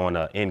away on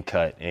an in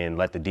cut and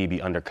let the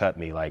DB undercut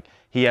me. Like,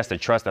 he has to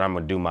trust that I'm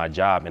going to do my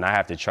job, and I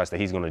have to trust that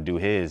he's going to do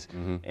his.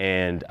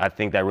 And I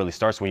think that really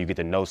starts when you get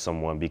to know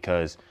someone,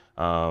 because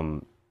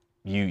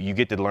you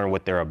get to learn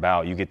what they're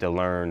about. You get to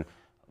learn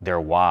their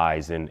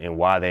whys and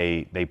why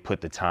they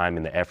put the time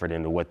and the effort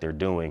into what they're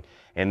doing.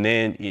 And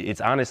then it's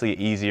honestly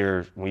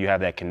easier when you have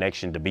that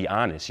connection to be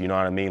honest. You know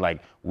what I mean?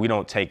 Like, we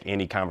don't take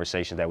any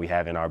conversations that we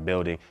have in our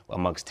building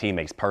amongst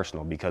teammates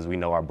personal, because we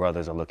know our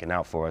brothers are looking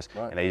out for us,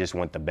 and they just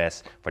want the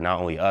best for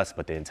not only us,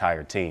 but the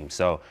entire team.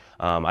 So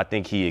I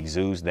think he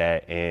exudes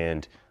that,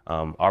 and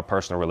our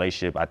personal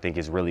relationship, I think,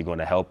 is really going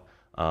to help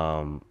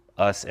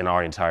us and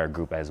our entire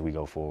group as we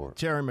go forward.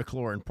 Terry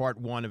McLaurin, part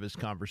one of his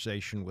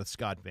conversation with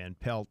Scott Van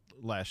Pelt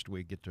last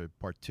week. Get to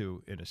part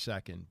two in a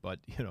second. But,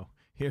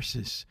 here's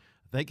his –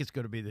 I think it's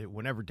going to be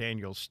whenever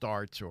Daniels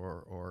starts,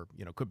 or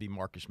could be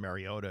Marcus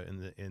Mariota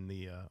in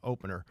the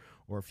opener,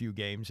 or a few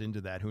games into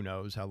that. Who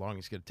knows how long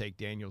it's going to take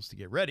Daniels to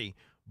get ready.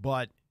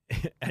 But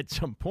at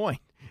some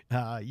point,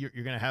 you're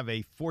going to have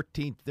a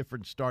 14th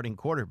different starting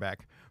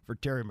quarterback for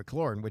Terry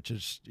McLaurin, which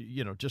is,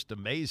 just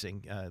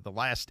amazing. The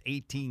last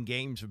 18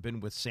 games have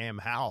been with Sam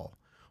Howell,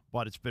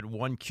 but it's been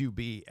one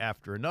QB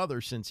after another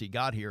since he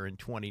got here in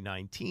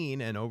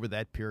 2019. And over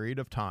that period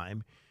of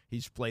time,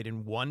 he's played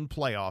in one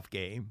playoff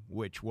game,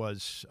 which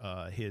was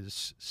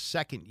his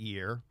second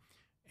year,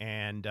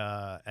 and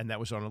that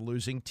was on a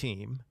losing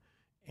team.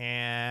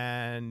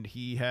 And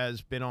he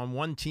has been on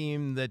one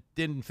team that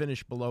didn't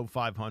finish below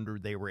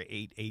 500. They were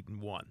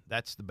 8-1.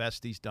 That's the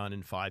best he's done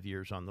in 5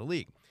 years in the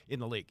league.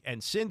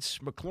 And since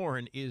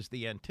McLaurin is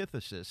the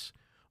antithesis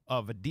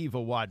of a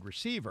diva wide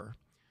receiver,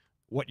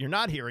 what you're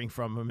not hearing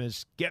from him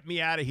is, get me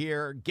out of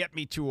here, get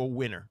me to a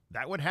winner.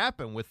 That would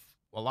happen with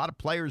a lot of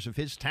players of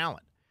his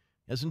talent.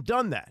 He hasn't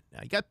done that.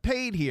 Now, he got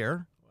paid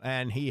here,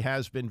 and he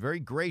has been very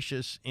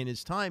gracious in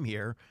his time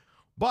here.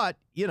 But,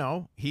 he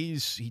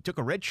took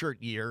a redshirt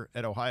year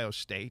at Ohio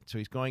State, so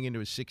he's going into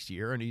his 6th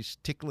year, and he's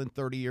tickling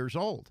 30 years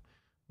old.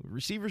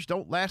 Receivers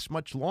don't last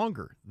much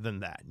longer than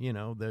that. You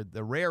know,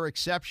 the rare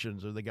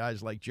exceptions are the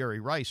guys like Jerry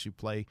Rice who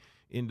play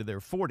into their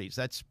 40s.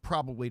 That's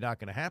probably not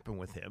going to happen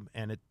with him.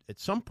 And at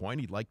some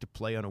point, he'd like to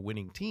play on a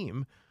winning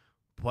team,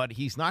 but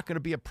he's not going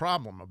to be a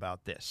problem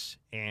about this.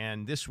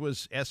 And this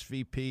was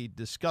SVP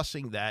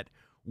discussing that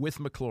with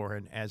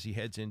McLaurin as he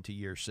heads into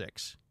year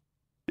 6.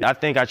 I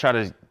think I try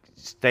to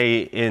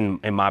stay in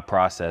my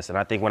process. And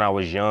I think when I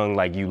was young,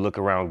 like you look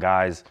around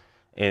guys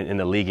in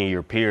the league and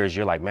your peers,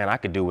 you're like, man, I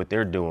could do what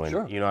they're doing.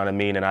 Sure. You know what I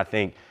mean? And I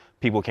think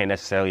people can't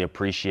necessarily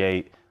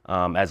appreciate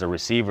as a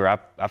receiver.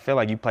 I feel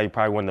like you play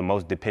probably one of the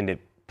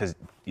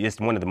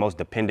most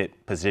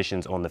dependent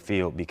positions on the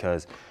field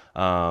because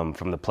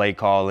from the play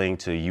calling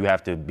to you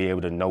have to be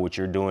able to know what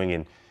you're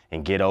doing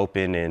and get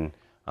open, and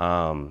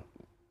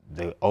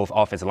the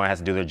offensive line has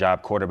to do their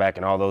job, quarterback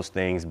and all those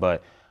things.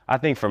 But I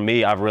think for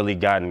me, I've really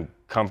gotten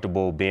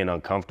comfortable being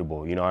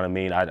uncomfortable. You know what I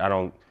mean? I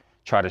don't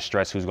try to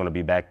stress who's going to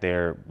be back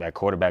there at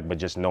quarterback, but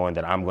just knowing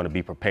that I'm going to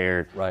be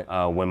prepared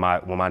when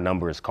my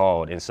number is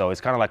called. And so it's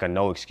kind of like a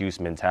no excuse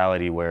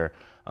mentality where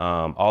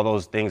all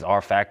those things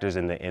are factors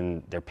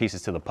in their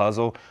pieces to the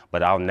puzzle,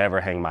 but I'll never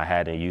hang my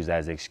hat and use that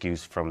as an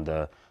excuse from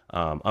the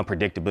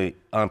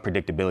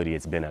unpredictability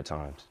it's been at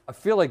times. I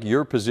feel like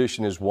your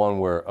position is one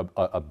where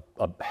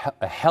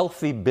a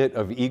healthy bit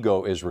of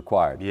ego is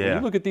required. Yeah. When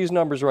you look at these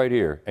numbers right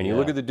here, and you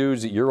look at the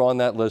dudes that you're on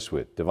that list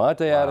with,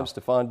 Devontae Adams,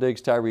 Stephon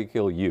Diggs, Tyreek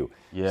Hill, you.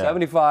 Yeah.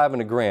 75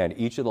 and $1,000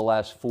 each of the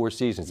last 4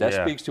 seasons. That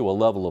speaks to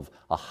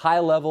a high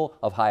level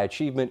of high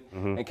achievement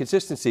and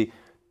consistency.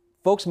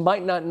 Folks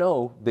might not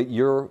know that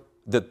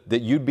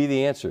that you'd be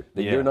the answer,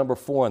 that you're number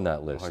 4 on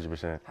that list.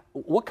 100%.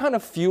 What kind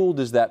of fuel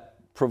does that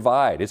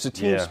provide? It's a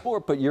team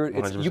sport, but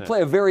you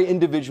play a very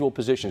individual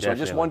position. So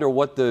Definitely. I just wonder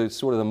what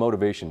the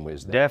motivation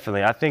was there.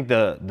 Definitely. I think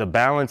the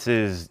balance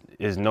is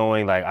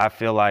knowing, like, I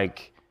feel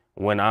like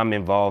when I'm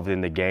involved in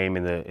the game,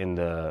 in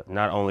the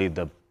not only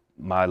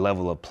my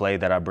level of play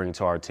that I bring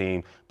to our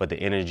team, but the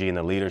energy and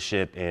the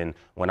leadership. And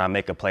when I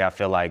make a play, I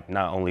feel like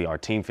not only our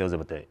team feels it,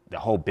 but the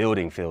whole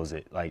building feels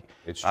it. Like,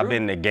 I've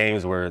been in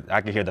games where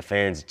I can hear the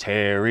fans,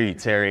 Terry,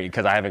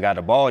 because I haven't got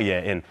the ball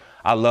yet. And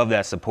I love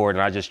that support,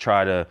 and I just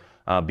try to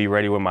be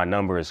ready when my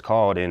number is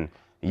called. And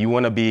you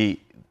want to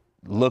be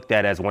looked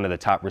at as one of the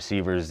top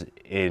receivers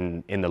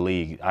in the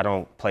league. I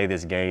don't play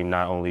this game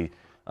not only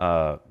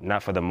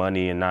not for the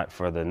money and not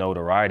for the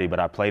notoriety, but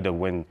I play to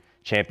win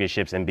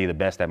championships and be the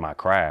best at my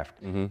craft.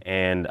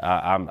 And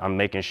I'm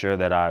making sure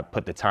that I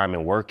put the time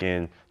and work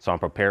in so I'm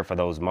prepared for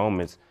those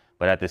moments.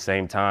 But at the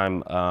same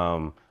time,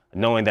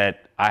 knowing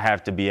that I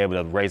have to be able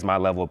to raise my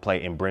level of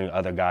play and bring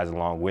other guys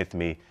along with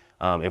me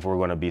if we're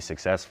going to be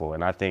successful.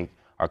 And I think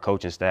our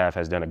coaching staff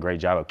has done a great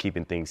job of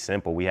keeping things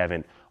simple. We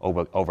haven't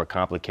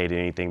overcomplicated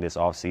anything this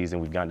offseason.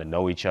 We've gotten to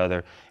know each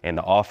other, and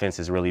the offense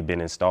has really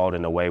been installed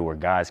in a way where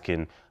guys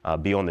can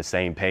be on the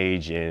same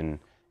page and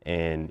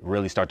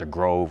really start to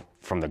grow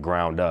from the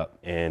ground up.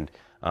 And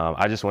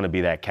I just want to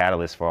be that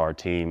catalyst for our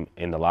team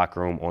in the locker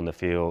room, on the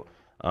field,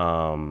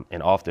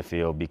 and off the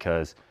field,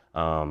 because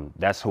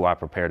that's who I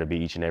prepare to be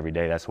each and every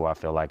day. That's who I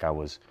feel like I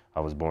was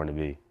born to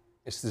be.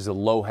 This is a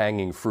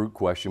low-hanging fruit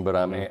question, but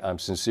I'm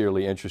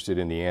sincerely interested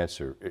in the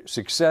answer.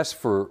 Success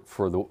for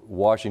the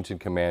Washington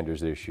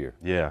Commanders this year.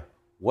 Yeah.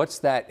 What's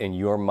that in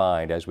your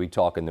mind as we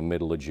talk in the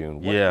middle of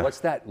June?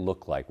 What's that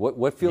look like?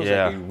 What feels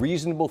like a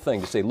reasonable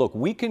thing to say, look,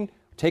 we can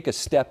take a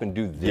step and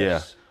do this?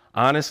 Yeah.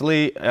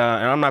 Honestly, and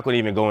I'm not going to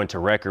even go into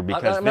record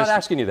because I'm not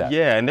asking you that.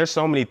 Yeah, and there's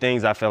so many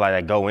things I feel like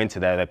that go into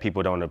that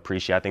people don't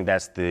appreciate. I think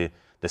that's the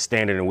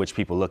standard in which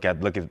people look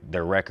at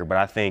their record. But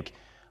I think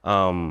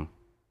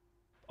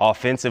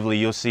offensively,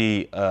 you'll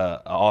see an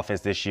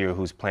offense this year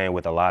who's playing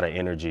with a lot of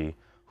energy,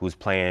 who's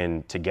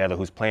playing together,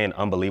 who's playing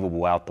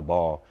unbelievable out the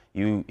ball.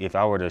 If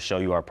I were to show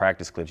you our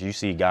practice clips, you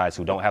see guys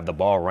who don't have the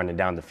ball running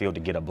down the field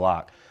to get a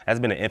block.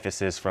 That's been an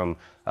emphasis from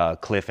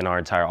Cliff and our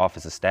entire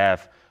offensive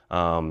staff.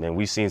 And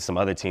we've seen some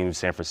other teams,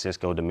 San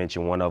Francisco, to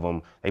mention one of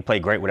them, they play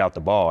great without the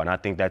ball. And I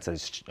think that's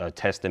a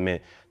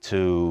testament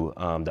to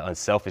the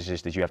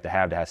unselfishness that you have to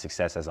have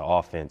success as an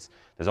offense.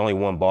 There's only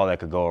one ball that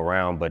could go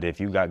around, but if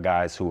you got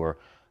guys who are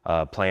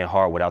playing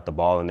hard without the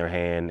ball in their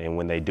hand, and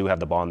when they do have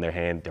the ball in their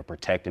hand, they're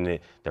protecting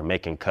it, they're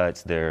making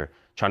cuts, they're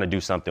trying to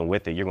do something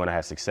with it, you're going to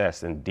have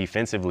success. And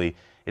defensively,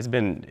 it's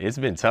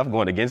been tough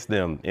going against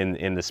them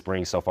in the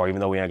spring so far, even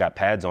though we ain't got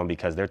pads on,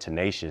 because they're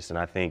tenacious. And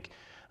I think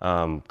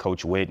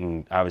Coach Witt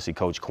and obviously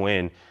Coach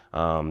Quinn,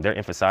 they're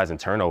emphasizing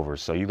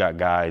turnovers. So you got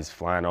guys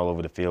flying all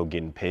over the field,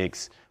 getting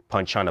picks,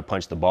 trying to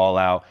punch the ball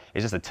out.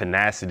 It's just a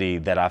tenacity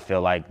that I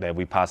feel like that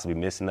we possibly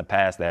missed in the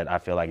past that I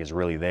feel like is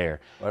really there.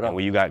 Right. And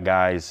when you got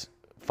guys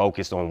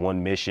focused on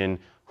one mission,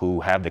 who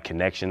have the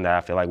connection that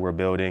I feel like we're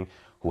building,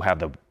 who have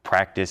the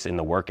practice and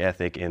the work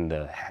ethic and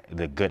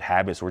the good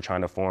habits we're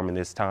trying to form in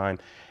this time,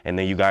 and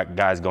then you got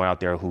guys going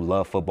out there who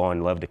love football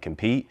and love to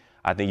compete,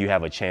 I think you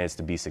have a chance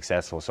to be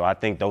successful. So I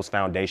think those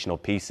foundational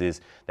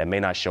pieces that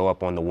may not show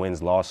up on the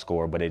wins-loss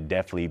score, but it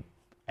definitely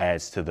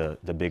adds to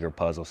the bigger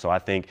puzzle. So I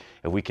think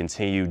if we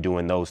continue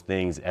doing those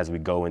things as we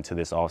go into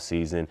this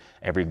offseason,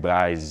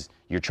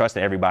 you're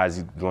trusting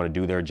everybody's going to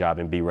do their job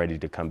and be ready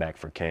to come back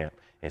for camp.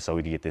 And so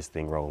we can get this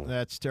thing rolling.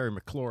 That's Terry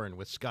McLaurin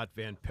with Scott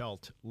Van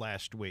Pelt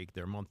last week.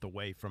 They're a month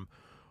away from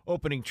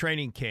opening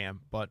training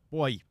camp, but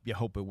boy, you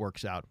hope it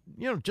works out,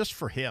 just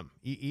for him.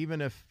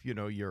 Even if,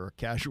 you're a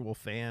casual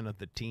fan of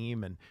the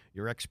team and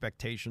your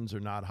expectations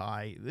are not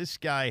high, this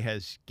guy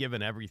has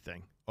given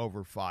everything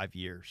over 5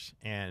 years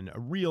and a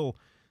real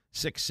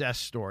success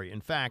story.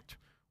 In fact,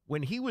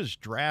 when he was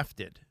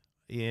drafted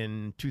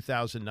in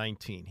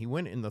 2019, he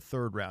went in the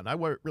third round. I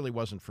really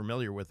wasn't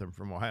familiar with him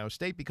from Ohio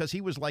State because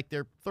he was like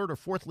their third or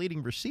fourth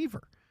leading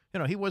receiver.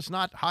 He was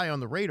not high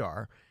on the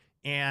radar.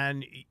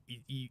 And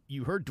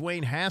you heard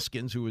Dwayne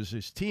Haskins, who was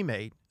his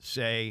teammate,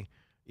 say,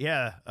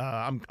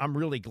 I'm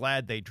really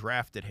glad they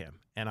drafted him.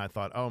 And I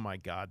thought, oh, my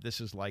God, this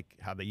is like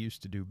how they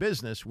used to do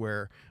business,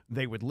 where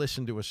they would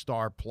listen to a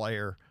star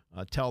player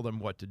tell them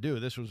what to do.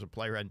 This was a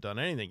player who hadn't done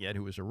anything yet,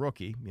 who was a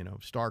rookie,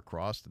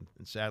 star-crossed,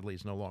 and sadly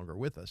is no longer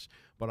with us.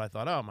 But I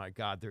thought, oh, my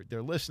God,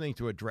 they're listening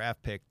to a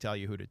draft pick tell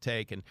you who to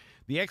take. And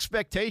the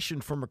expectation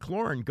for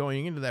McLaurin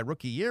going into that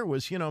rookie year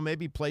was,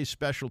 maybe play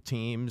special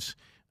teams,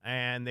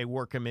 and they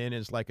work him in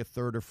as like a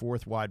third or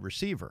fourth wide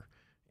receiver.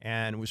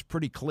 And it was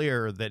pretty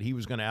clear that he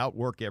was going to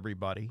outwork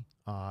everybody.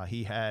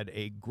 He had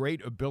a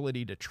great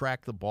ability to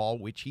track the ball,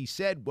 which he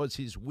said was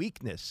his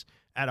weakness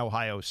at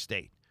Ohio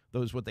State.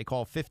 Those what they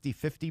call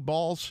 50-50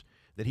 balls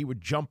that he would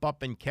jump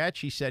up and catch.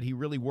 He said he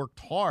really worked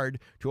hard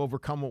to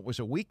overcome what was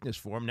a weakness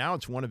for him. Now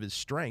it's one of his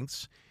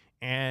strengths.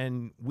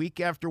 And week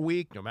after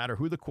week, no matter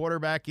who the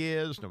quarterback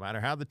is, no matter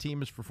how the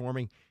team is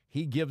performing,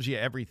 he gives you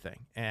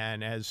everything.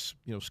 And as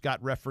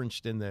Scott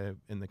referenced in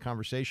the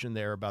conversation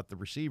there about the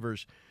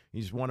receivers,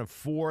 he's one of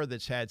 4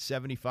 that's had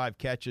 75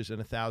 catches and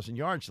 1,000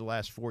 yards the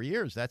last 4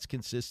 years. That's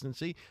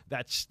consistency.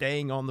 That's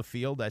staying on the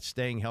field. That's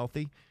staying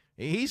healthy.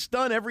 He's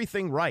done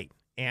everything right.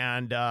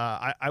 And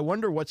I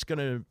wonder what's going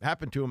to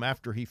happen to him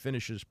after he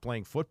finishes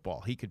playing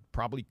football. He could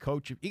probably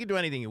coach. He can do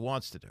anything he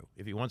wants to do.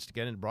 If he wants to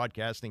get into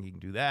broadcasting, he can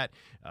do that.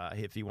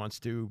 If he wants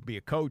to be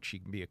a coach, he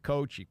can be a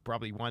coach. He could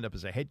probably wind up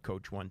as a head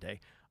coach one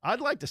day. I'd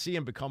like to see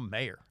him become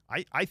mayor.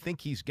 I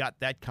think he's got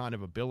that kind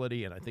of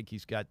ability, and I think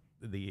he's got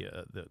the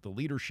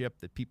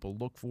leadership that people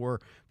look for.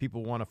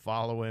 People want to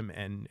follow him,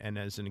 and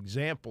as an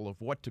example of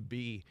what to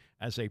be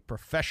as a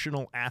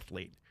professional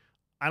athlete,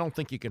 I don't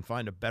think you can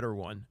find a better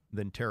one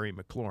than Terry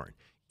McLaurin.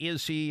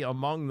 Is he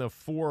among the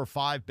 4 or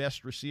 5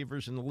 best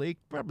receivers in the league?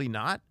 Probably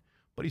not,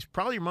 but he's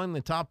probably among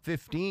the top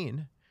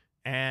 15.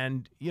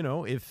 And,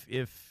 if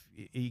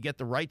you get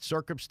the right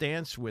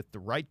circumstance with the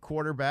right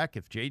quarterback,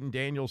 if Jayden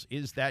Daniels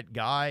is that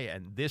guy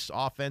and this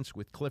offense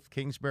with Cliff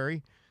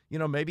Kingsbury,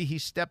 maybe he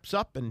steps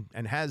up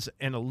and has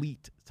an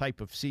elite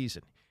type of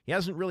season. He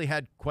hasn't really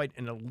had quite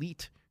an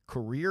elite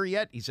career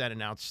yet. He's had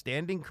an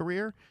outstanding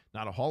career,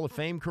 not a Hall of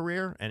Fame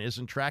career, and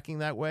isn't tracking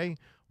that way.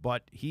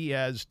 But he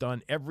has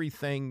done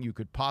everything you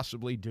could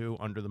possibly do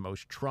under the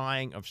most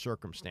trying of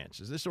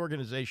circumstances. This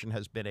organization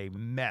has been a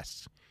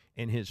mess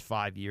in his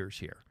 5 years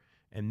here.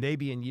 And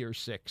maybe in year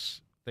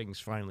 6, things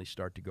finally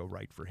start to go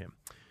right for him.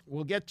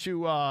 We'll get to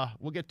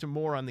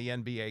more on the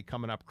NBA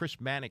coming up. Chris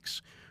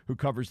Mannix, who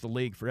covers the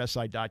league for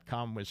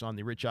SI.com, was on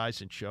the Rich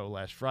Eisen show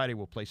last Friday.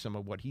 We'll play some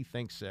of what he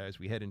thinks as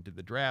we head into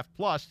the draft.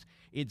 Plus,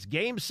 it's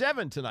Game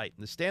 7 tonight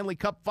in the Stanley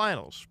Cup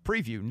Finals.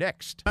 Preview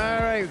next. All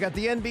right, we've got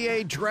the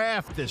NBA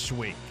draft this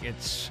week.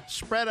 It's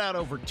spread out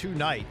over 2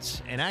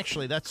 nights, and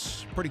actually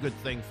that's a pretty good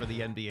thing for the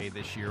NBA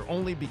this year,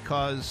 only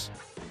because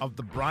of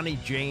the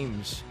Bronny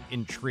James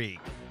intrigue.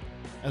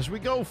 As we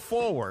go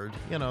forward,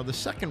 the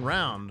second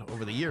round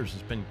over the years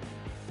has been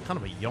kind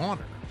of a yawner.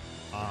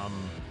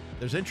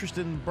 There's interest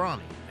in Bronny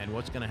and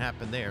what's going to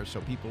happen there,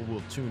 so people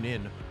will tune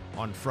in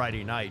on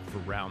Friday night for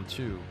round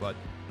 2. But,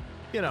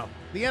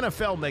 the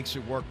NFL makes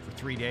it work for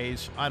 3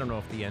 days. I don't know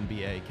if the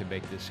NBA can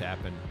make this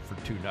happen for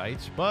 2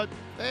 nights, but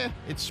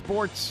it's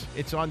sports.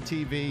 It's on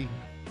TV.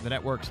 The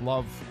networks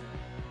love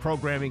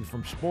programming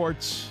from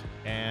sports,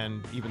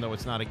 and even though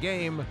it's not a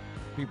game,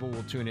 people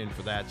will tune in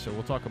for that. So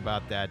we'll talk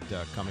about that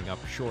coming up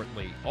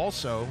shortly.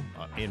 Also,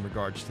 in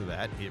regards to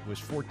that, it was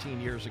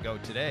 14 years ago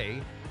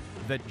today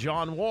that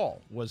John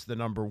Wall was the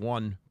number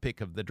 1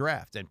 pick of the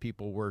draft, and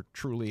people were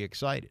truly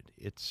excited.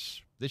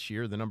 It's this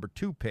year the number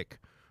 2 pick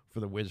for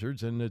the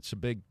Wizards, and it's a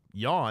big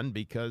yawn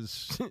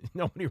because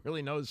nobody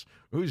really knows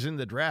who's in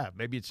the draft.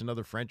 Maybe it's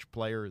another French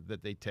player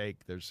that they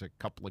take. There's a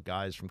couple of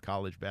guys from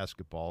college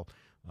basketball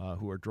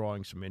who are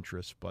drawing some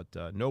interest, but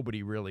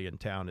nobody really in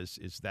town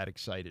is that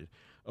excited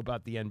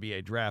about the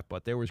NBA draft.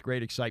 But there was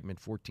great excitement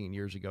 14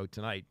 years ago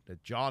tonight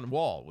that John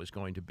Wall was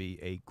going to be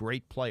a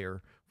great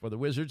player for the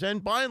Wizards,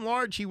 and by and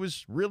large, he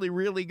was really,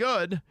 really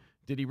good.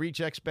 Did he reach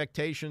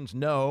expectations?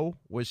 No.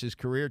 Was his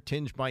career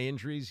tinged by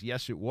injuries?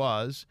 Yes, it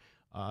was.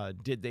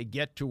 Did they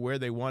get to where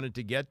they wanted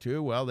to get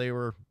to? Well, they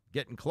were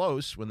getting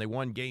close when they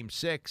won Game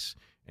 6,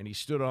 and he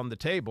stood on the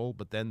table,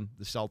 but then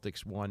the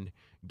Celtics won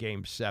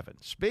Game 7.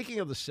 Speaking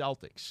of the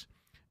Celtics,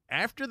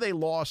 after they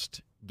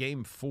lost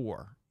Game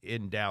 4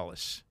 in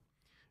Dallas,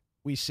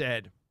 we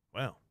said,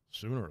 well,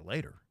 sooner or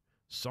later,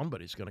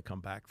 somebody's going to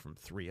come back from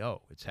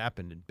 3-0. It's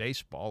happened in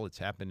baseball. It's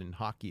happened in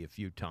hockey a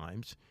few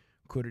times.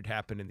 Could it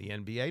happen in the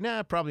NBA?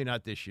 Nah, probably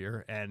not this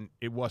year, and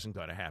it wasn't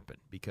going to happen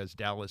because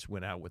Dallas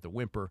went out with a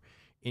whimper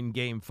in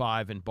Game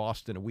 5 in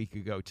Boston a week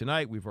ago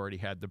tonight. We've already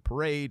had the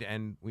parade,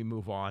 and we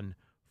move on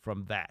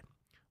from that.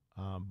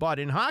 But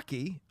in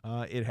hockey,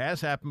 it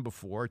has happened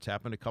before. It's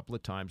happened a couple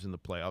of times in the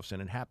playoffs,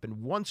 and it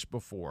happened once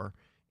before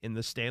in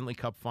the Stanley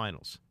Cup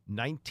Finals,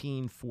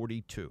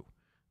 1942,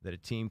 that a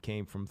team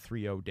came from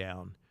 3-0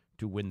 down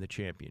to win the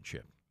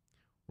championship.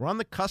 We're on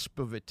the cusp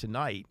of it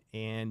tonight,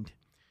 and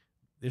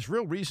there's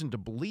real reason to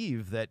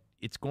believe that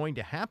it's going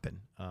to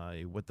happen.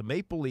 What the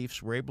Maple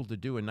Leafs were able to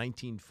do in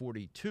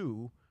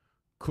 1942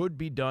 could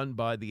be done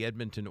by the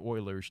Edmonton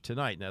Oilers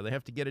tonight. Now, they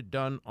have to get it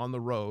done on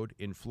the road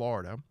in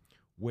Florida,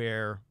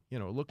 where, it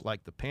looked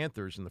like the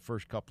Panthers in the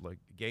first couple of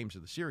games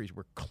of the series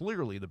were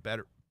clearly the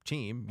better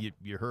team.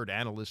 You heard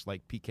analysts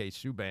like P.K.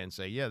 Subban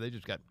say, yeah, they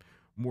just got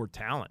more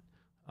talent.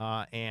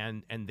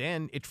 And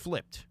then it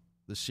flipped.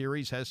 The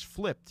series has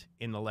flipped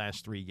in the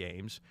last 3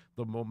 games.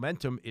 The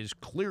momentum is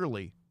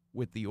clearly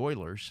with the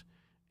Oilers.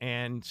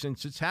 And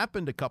since it's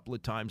happened a couple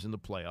of times in the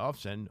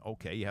playoffs, and,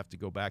 okay, you have to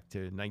go back to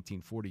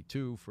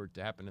 1942 for it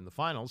to happen in the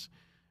finals,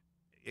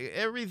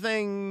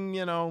 everything,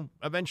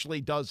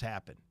 eventually does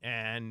happen.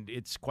 And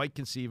it's quite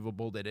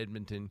conceivable that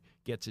Edmonton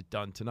gets it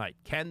done tonight.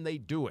 Can they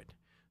do it?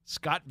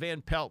 Scott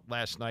Van Pelt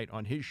last night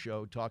on his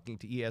show talking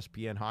to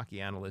ESPN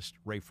hockey analyst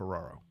Ray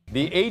Ferraro.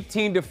 The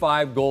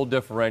 18-5 goal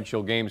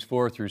differential, games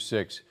 4 through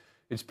 6,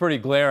 it's pretty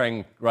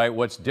glaring, right,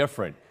 what's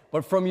different.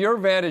 But from your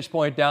vantage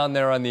point down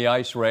there on the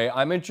ice, Ray,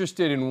 I'm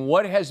interested in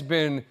what has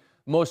been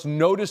most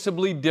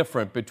noticeably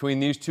different between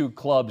these two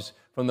clubs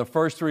from the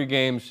first 3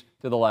 games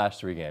to the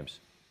last 3 games.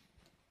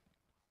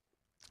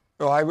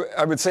 Well,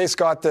 I would say,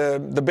 Scott,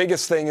 the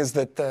biggest thing is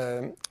that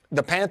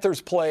the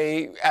Panthers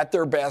play at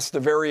their best, a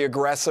very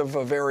aggressive,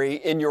 a very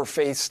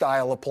in-your-face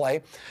style of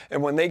play.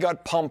 And when they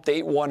got pumped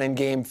 8-1 in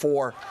Game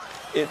 4,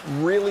 it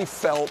really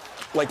felt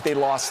like they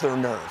lost their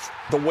nerve.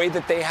 The way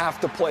that they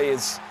have to play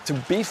is to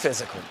be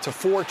physical, to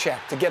forecheck,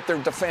 to get their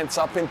defense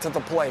up into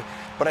the play.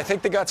 But I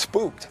think they got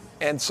spooked.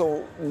 And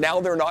so now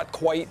they're not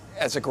quite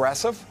as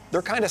aggressive.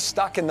 They're kind of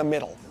stuck in the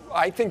middle.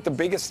 I think the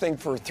biggest thing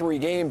for 3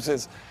 games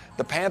is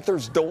the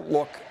Panthers don't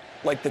look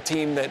like the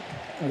team that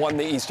won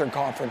the Eastern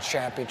Conference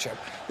Championship.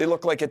 They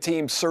look like a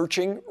team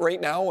searching right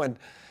now, and,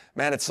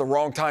 man, it's the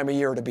wrong time of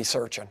year to be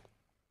searching.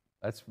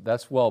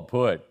 That's well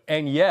put.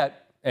 And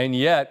yet,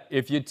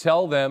 if you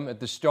tell them at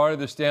the start of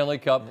the Stanley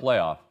Cup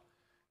playoff,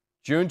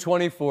 June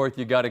 24th,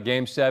 you got a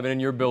Game 7 in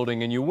your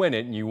building, and you win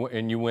it,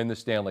 and you win the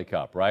Stanley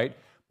Cup, right?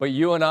 But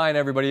you and I and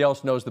everybody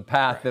else knows the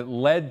path that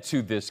led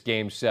to this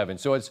Game 7.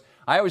 So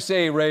I always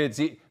say, Ray,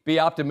 be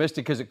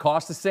optimistic because it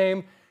costs the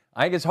same.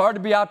 I think it's hard to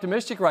be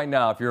optimistic right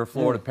now if you're a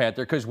Florida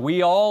Panther because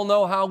we all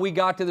know how we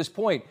got to this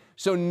point.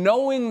 So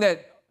knowing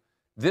that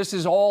this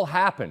has all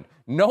happened,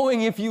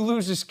 knowing if you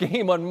lose this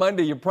game on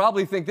Monday, you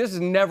probably think this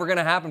is never going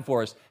to happen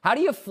for us. How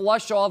do you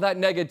flush all that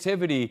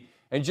negativity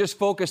and just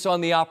focus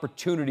on the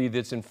opportunity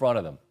that's in front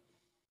of them?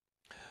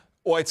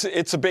 Well,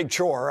 it's a big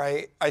chore.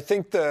 I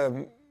think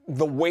the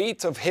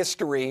weight of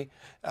history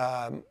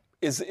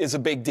is a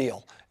big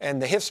deal. And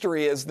the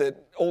history is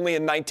that only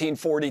in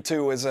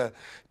 1942 as a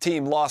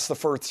team lost the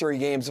first 3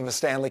 games of a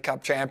Stanley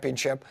Cup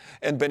championship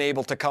and been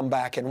able to come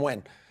back and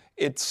win.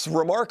 It's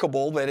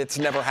remarkable that it's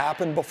never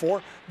happened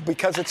before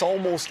because it's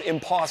almost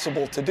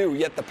impossible to do.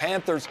 Yet the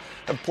Panthers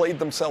have played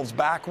themselves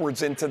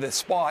backwards into this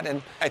spot.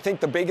 And I think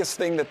the biggest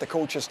thing that the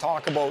coaches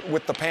talk about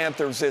with the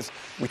Panthers is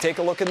we take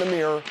a look in the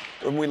mirror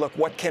and we look,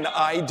 what can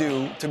I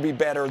do to be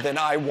better than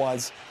I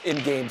was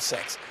in Game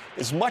 6?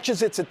 As much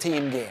as it's a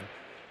team game,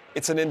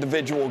 it's an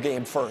individual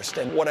game first.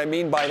 And what I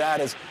mean by that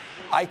is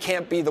I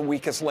can't be the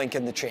weakest link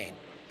in the chain.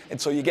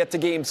 And so you get to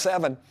Game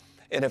 7,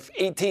 and if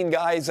 18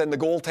 guys and the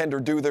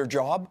goaltender do their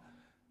job,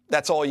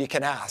 that's all you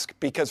can ask.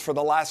 Because for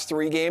the last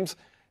 3 games,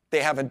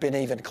 they haven't been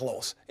even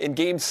close. In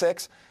Game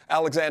 6,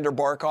 Alexander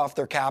Barkov,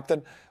 their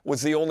captain,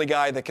 was the only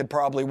guy that could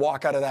probably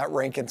walk out of that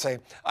rink and say,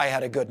 I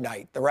had a good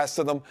night. The rest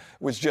of them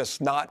was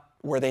just not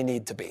where they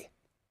need to be.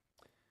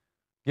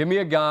 Give me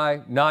a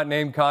guy not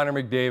named Connor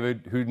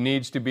McDavid who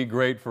needs to be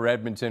great for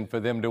Edmonton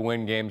for them to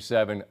win Game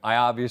 7. I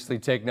obviously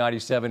take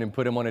 97 and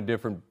put him on a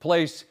different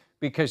place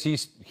because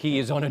he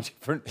is on a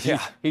different,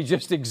 he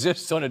just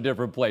exists on a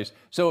different place.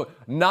 So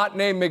not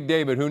named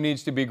McDavid, who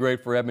needs to be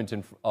great for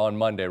Edmonton on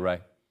Monday, Ray?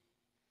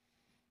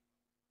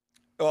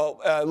 Well,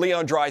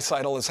 Leon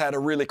Draisaitl has had a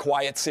really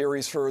quiet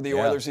series for the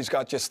Oilers. He's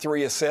got just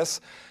 3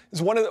 assists.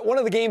 He's one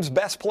of the game's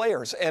best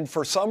players, and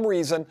for some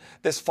reason,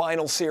 this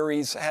final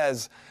series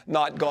has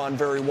not gone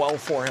very well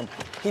for him.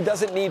 He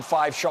doesn't need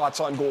 5 shots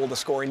on goal to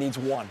score. He needs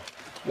 1.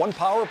 1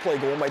 power play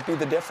goal might be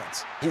the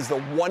difference. He's the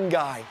one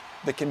guy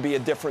that can be a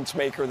difference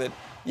maker that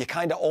you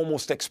kind of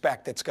almost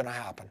expect it's going to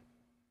happen.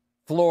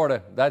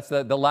 Florida, that's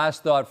the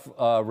last thought,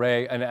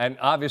 Ray. And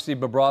obviously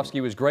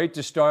Bobrovsky was great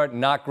to start,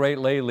 not great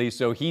lately,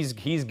 so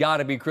he's got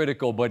to be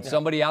critical. But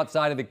somebody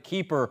outside of the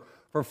keeper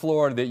for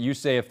Florida that you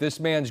say, if this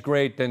man's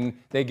great, then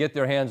they get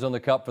their hands on the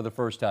cup for the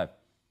first time.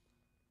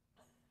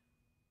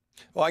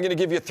 Well, I'm going to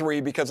give you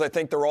 3 because I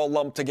think they're all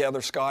lumped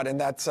together, Scott, and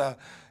that's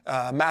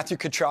Matthew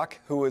Tkachuk,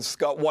 who has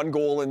got 1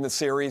 goal in the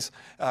series,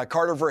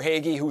 Carter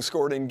Verhaeghe, who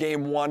scored in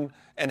Game 1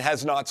 and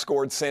has not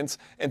scored since,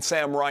 and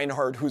Sam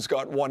Reinhart, who's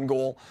got 1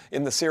 goal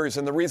in the series.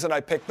 And the reason I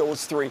picked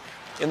those 3,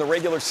 in the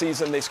regular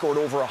season, they scored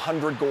over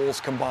 100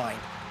 goals combined.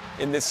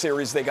 In this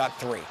series, they got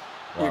 3.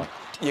 Wow.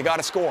 You got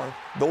to score.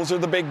 Those are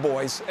the big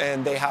boys,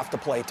 and they have to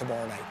play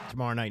tomorrow night.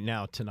 Tomorrow night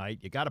now, tonight.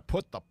 You got to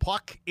put the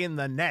puck in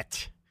the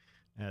net.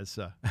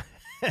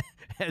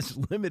 As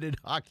limited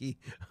hockey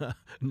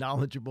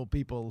knowledgeable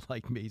people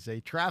like me say,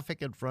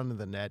 traffic in front of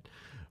the net.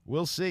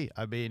 We'll see.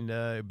 I mean,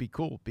 it'd be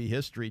cool. Be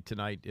history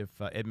tonight if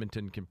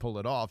Edmonton can pull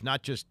it off.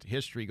 Not just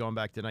history going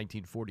back to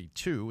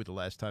 1942, the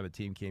last time a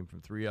team came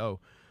from 3-0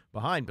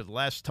 behind, but the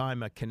last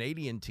time a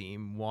Canadian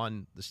team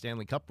won the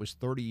Stanley Cup was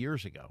 30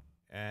 years ago.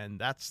 And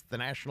that's the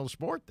national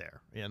sport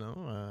there, you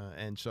know.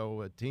 And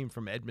so a team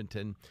from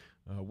Edmonton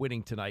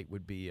winning tonight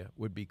would be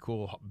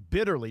cool.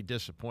 Bitterly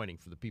disappointing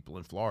for the people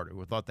in Florida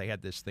who thought they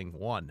had this thing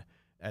won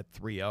at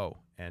 3-0,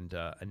 and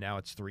now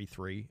it's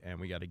 3-3,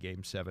 and we got a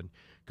Game 7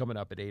 coming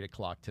up at 8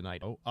 o'clock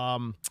tonight.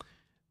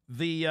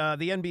 The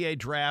NBA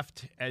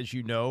draft, as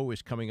you know,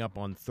 is coming up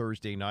on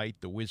Thursday night.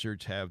 The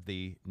Wizards have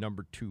the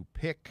number 2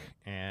 pick,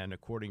 and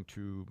according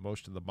to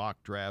most of the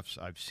mock drafts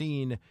I've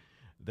seen,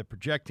 they're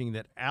projecting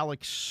that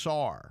Alex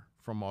Sarr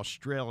from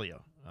Australia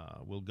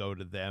will go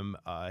to them.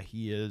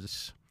 He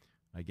is,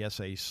 I guess,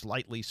 a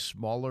slightly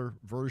smaller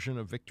version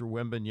of Victor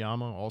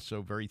Wembanyama,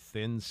 also very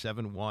thin,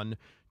 7'1",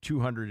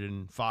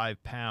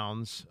 205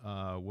 pounds,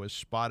 was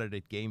spotted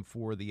at Game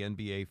 4 of the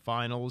NBA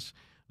Finals.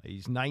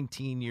 He's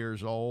 19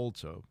 years old,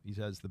 so he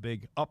has the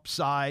big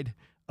upside.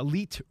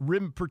 Elite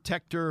rim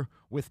protector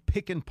with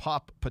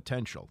pick-and-pop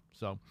potential.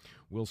 So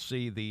we'll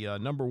see. The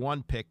number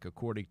 1 pick,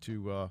 according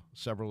to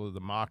several of the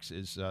mocks,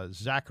 is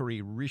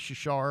Zachary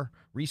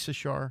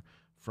Rissachar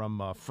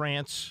from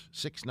France,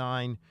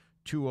 6'9",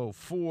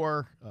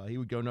 204. He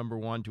would go number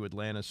 1 to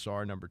Atlanta.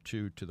 Sarr, number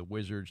 2 to the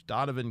Wizards.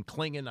 Donovan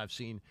Clingan, I've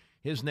seen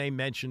his name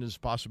mentioned as a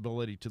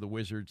possibility to the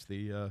Wizards,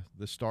 the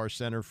star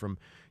center from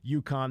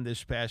UConn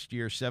this past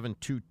year,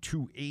 7'2",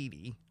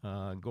 280,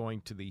 going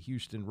to the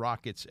Houston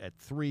Rockets at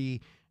 3.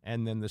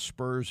 And then the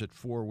Spurs at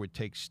 4 would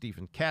take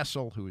Stephen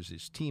Castle, who is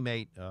his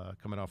teammate,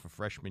 coming off a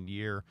freshman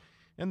year.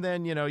 And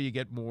then, you know, you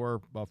get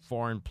more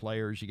foreign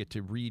players. You get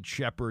to Reed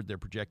Shepherd. They're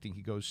projecting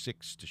he goes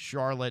 6 to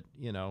Charlotte,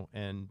 you know,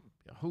 and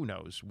who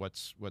knows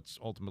what's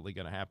ultimately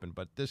going to happen.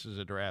 But this is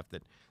a draft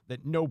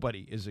that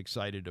nobody is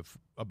excited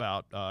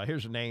about.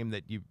 Here's a name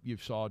that you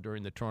saw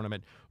during the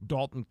tournament,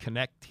 Dalton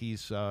Knecht.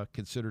 He's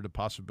considered a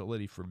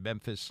possibility for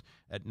Memphis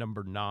at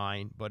number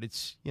 9. But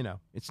it's, you know,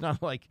 it's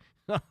not like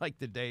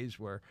the days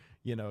where,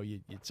 you know,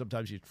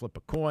 sometimes you flip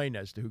a coin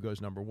as to who goes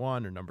number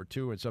 1 or number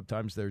 2, and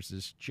sometimes there's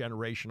this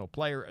generational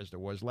player, as there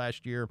was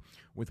last year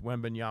with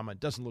Wembanyama. It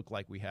doesn't look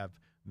like we have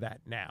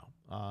that now.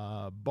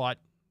 But,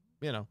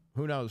 you know,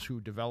 who knows who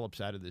develops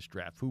out of this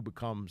draft, who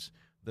becomes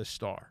the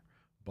star.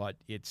 But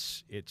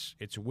it's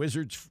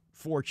Wizards'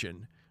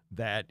 fortune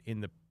that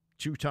in the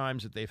 2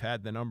 times that they've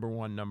had the number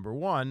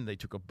one, they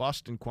took a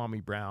bust in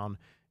Kwame Brown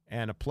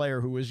and a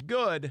player who was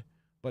good,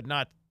 but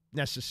not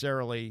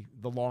necessarily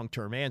the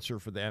long-term answer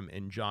for them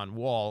in John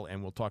Wall,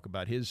 and we'll talk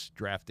about his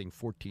drafting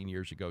 14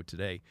 years ago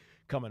today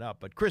coming up.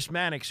 But Chris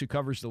Mannix, who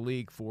covers the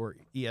league for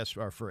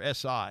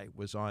SI,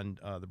 was on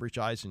the Rich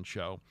Eisen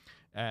show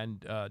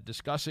and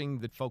discussing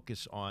the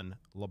focus on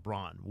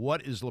LeBron.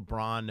 What is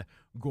LeBron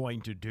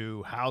going to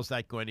do? How's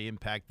that going to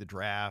impact the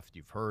draft?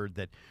 You've heard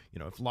that, you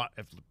know,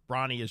 if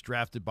Bronny is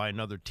drafted by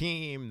another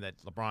team, that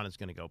LeBron is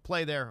going to go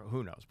play there.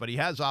 Who knows? But he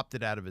has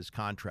opted out of his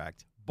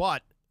contract.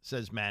 But,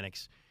 says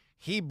Mannix,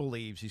 he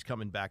believes he's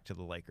coming back to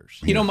the Lakers.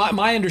 You know,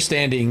 my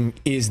understanding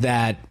is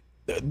that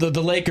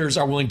the Lakers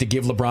are willing to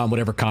give LeBron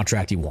whatever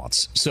contract he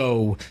wants.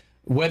 So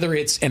whether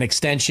it's an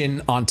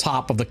extension on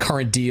top of the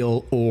current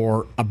deal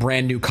or a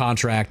brand new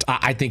contract,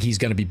 I think he's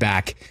going to be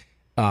back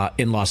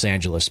in Los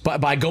Angeles. But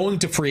by going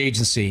to free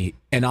agency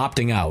and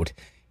opting out,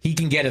 he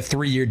can get a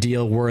 3-year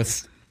deal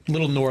worth a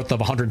little north of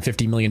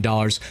 $150 million.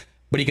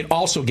 But he can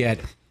also get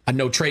a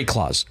no-trade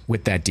clause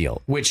with that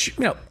deal, which,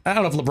 you know, I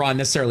don't know if LeBron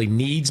necessarily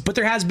needs, but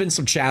there has been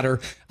some chatter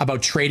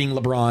about trading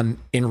LeBron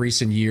in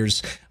recent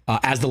years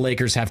as the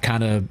Lakers have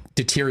kind of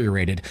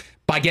deteriorated.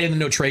 By getting the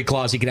no-trade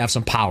clause, he could have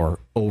some power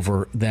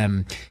over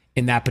them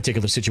in that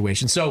particular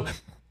situation. So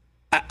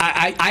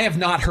I have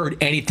not heard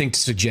anything to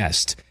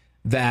suggest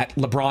that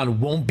LeBron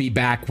won't be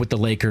back with the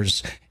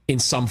Lakers in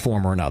some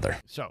form or another.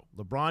 So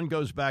LeBron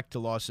goes back to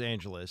Los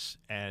Angeles,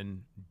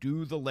 and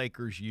do the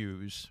Lakers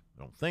use,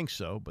 I don't think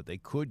so, but they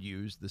could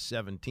use the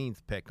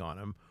 17th pick on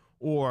him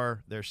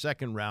or their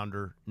second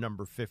rounder,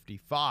 number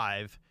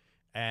 55.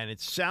 And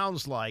it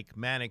sounds like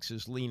Mannix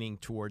is leaning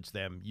towards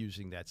them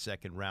using that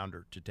second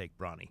rounder to take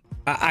Bronny.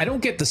 I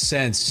don't get the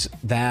sense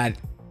that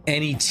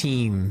any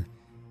team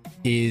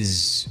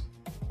is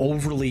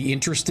overly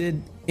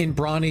interested in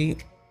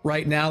Bronny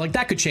right now. Like,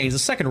 that could change. The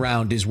second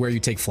round is where you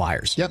take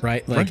flyers,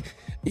 right? Like,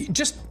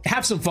 just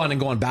have some fun and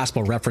go on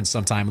Basketball Reference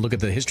sometime and look at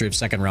the history of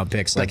second-round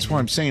picks. That's why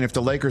I'm saying if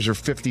the Lakers are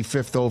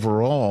 55th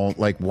overall,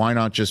 like, why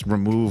not just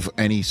remove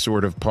any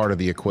sort of part of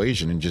the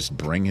equation and just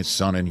bring his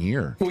son in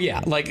here? Well,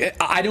 yeah, like,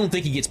 I don't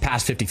think he gets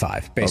past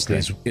 55,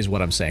 basically, is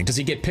what I'm saying. Does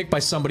he get picked by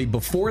somebody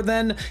before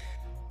then?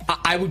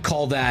 I would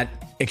call that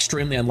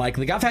extremely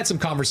unlikely. Like, I've had some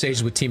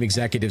conversations with team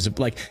executives,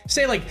 like,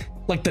 say,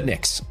 like the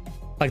Knicks.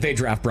 Like, they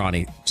draft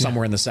Bronny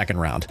somewhere in the second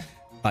round.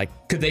 Like,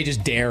 could they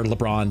just dare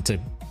LeBron to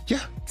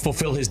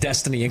fulfill his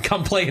destiny and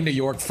come play in New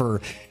York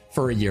for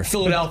a year?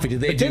 Philadelphia,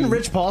 didn't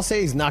Rich Paul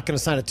say he's not going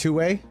to sign a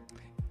two-way?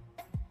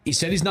 He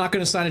said he's not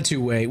going to sign a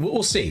two-way.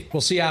 We'll see.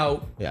 We'll see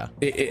how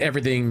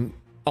everything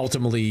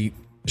ultimately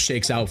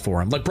shakes out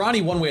for him. Like,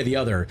 Bronny, one way or the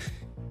other,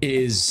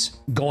 is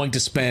going to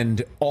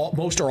spend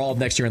most or all of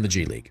next year in the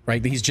G League,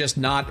 right? He's just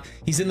not.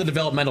 He's in the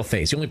developmental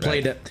phase. He only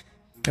played a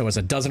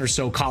dozen or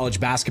so college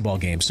basketball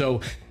games.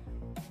 So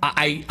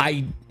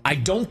I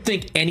don't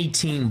think any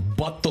team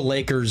but the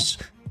Lakers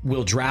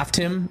will draft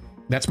him.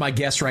 That's my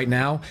guess right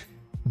now.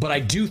 But I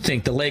do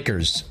think the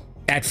Lakers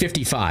at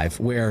 55,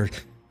 where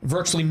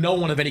virtually no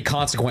one of any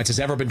consequence has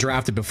ever been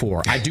drafted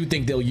before, I do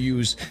think they'll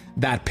use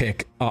that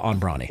pick on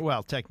Bronny.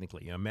 Well,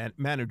 technically,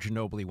 Manu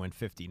Ginobili went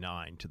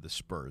 59 to the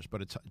Spurs,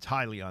 but it's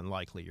highly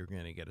unlikely you're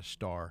going to get a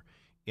star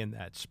in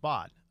that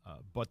spot.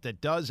 But that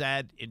does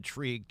add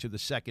intrigue to the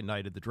second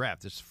night of the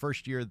draft. This is the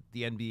first year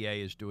the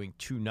NBA is doing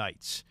 2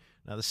 nights.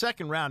 Now, the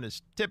second round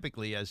is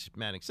typically, as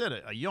Manick said,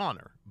 a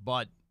yawner,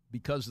 but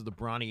because of the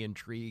Bronny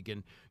intrigue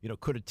and,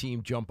 could a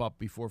team jump up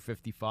before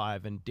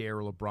 55 and dare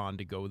LeBron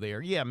to go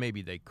there? Yeah,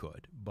 maybe they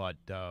could, but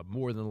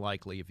more than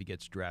likely, if he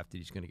gets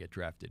drafted, he's going to get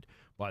drafted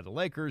by the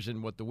Lakers,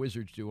 and what the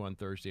Wizards do on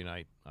Thursday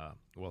night,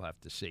 we'll have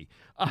to see.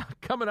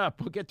 Coming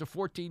up, we'll get to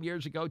 14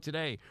 years ago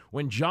today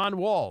when John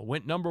Wall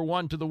went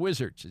 #1 to the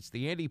Wizards. It's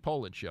the Andy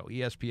Pollin Show,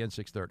 ESPN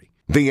 630.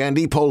 The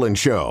Andy Pollin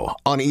Show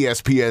on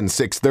ESPN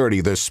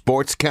 630, the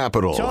sports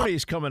capital.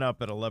 Tony's coming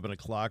up at 11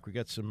 o'clock. We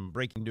got some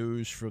breaking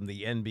news from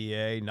the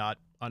NBA, not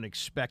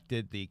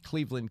unexpected. The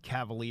Cleveland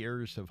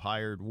Cavaliers have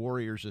hired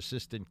Warriors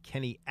assistant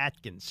Kenny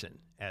Atkinson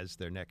as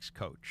their next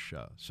coach,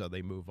 so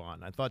they move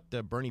on. I thought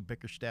Bernie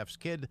Bickerstaff's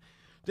kid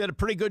did a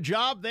pretty good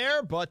job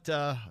there, but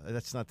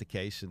that's not the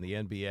case in the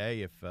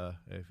NBA. If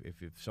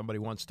somebody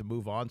wants to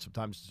move on,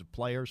 sometimes it's a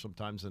player,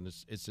 sometimes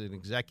it's an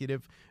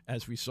executive.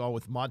 As we saw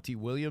with Monty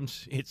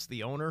Williams, it's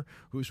the owner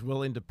who's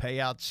willing to pay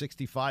out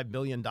 $65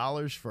 million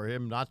for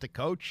him not to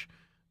coach.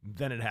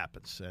 Then it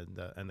happens, and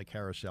the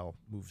carousel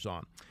moves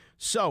on.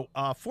 So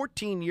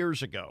 14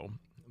 years ago,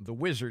 the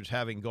Wizards,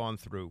 having gone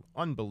through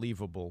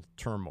unbelievable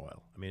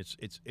turmoil. I mean,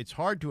 it's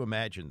hard to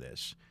imagine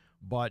this.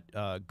 But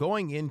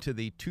going into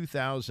the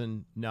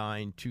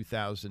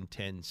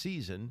 2009-2010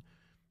 season,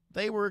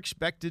 they were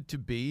expected to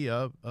be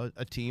a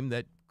team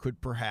that could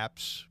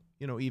perhaps,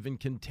 even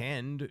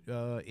contend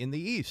in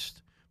the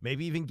East,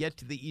 maybe even get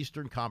to the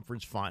Eastern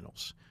Conference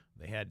Finals.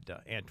 They had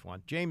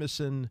Antoine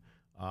Jameson,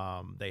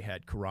 they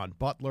had Caron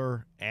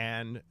Butler,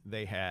 and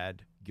they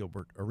had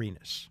Gilbert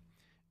Arenas.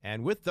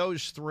 And with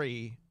those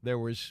three, there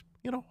was,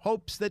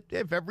 hopes that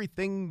if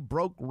everything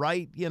broke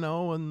right,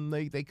 and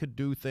they could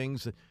do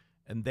things.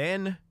 And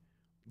then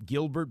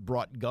Gilbert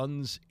brought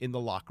guns in the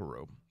locker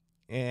room,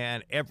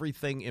 and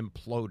everything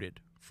imploded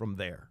from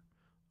there.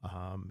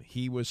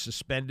 He was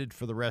suspended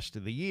for the rest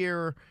of the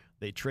year.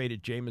 They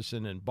traded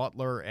Jameson and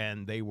Butler,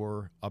 and they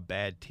were a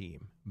bad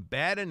team.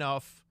 Bad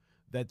enough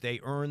that they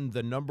earned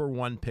the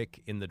 #1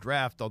 pick in the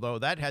draft, although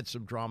that had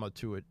some drama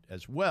to it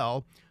as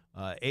well.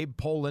 Abe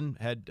Pollin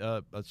had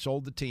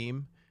sold the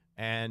team,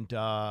 and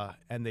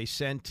they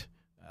sent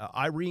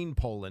Irene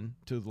Pollin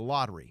to the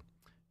lottery.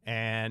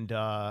 And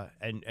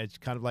it's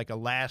kind of like a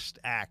last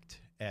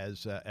act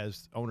as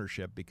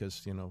ownership,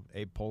 because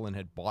Abe Pollin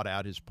had bought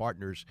out his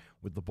partners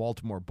with the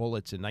Baltimore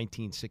Bullets in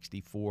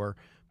 1964,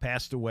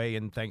 passed away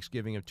in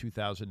Thanksgiving of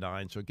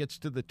 2009. So it gets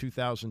to the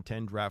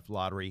 2010 draft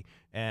lottery,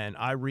 and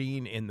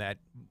Irene, in that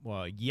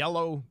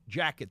yellow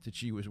jacket that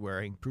she was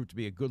wearing, proved to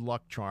be a good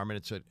luck charm. And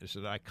it's an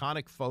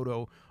iconic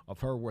photo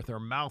of her with her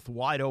mouth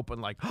wide open,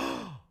 like,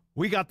 oh,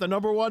 we got the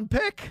 #1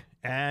 pick.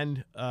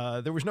 And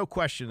there was no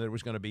question that it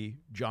was going to be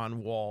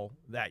John Wall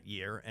that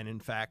year. And in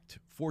fact,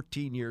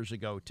 14 years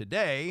ago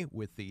today,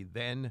 with the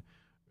then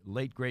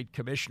late great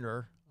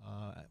commissioner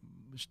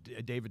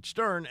David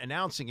Stern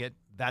announcing it,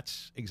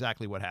 that's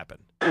exactly what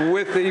happened.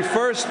 With the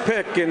first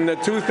pick in the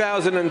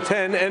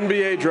 2010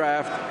 NBA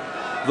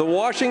draft, the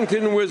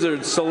Washington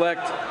Wizards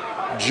select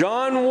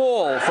John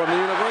Wall from the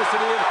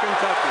University of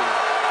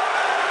Kentucky.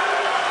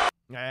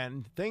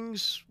 And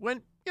things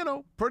went,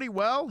 pretty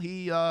well.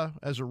 He,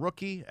 as a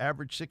rookie,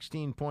 averaged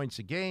 16 points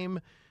a game.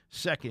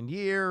 Second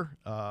year,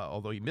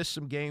 although he missed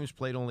some games,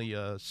 played only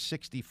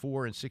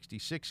 64 and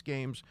 66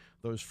 games.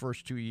 Those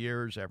first 2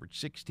 years, averaged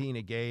 16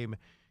 a game.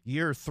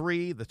 Year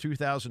 3, the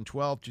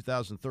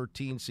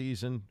 2012-2013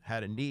 season,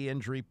 had a knee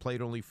injury,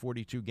 played only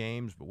 42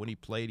 games, but when he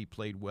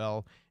played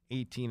well,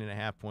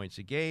 18.5 points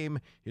a game.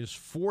 His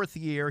fourth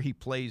year, he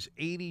plays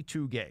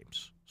 82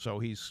 games. So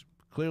he's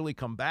clearly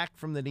come back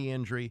from the knee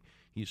injury.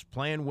 He's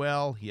playing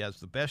well. He has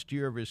the best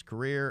year of his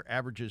career,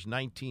 averages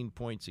 19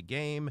 points a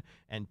game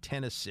and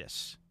 10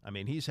 assists. I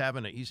mean, he's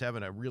having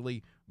a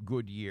really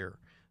good year.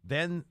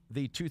 Then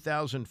the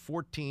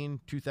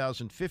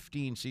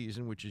 2014-2015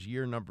 season, which is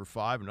year number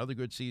 5, another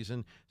good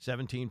season,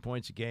 17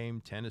 points a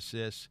game, 10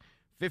 assists.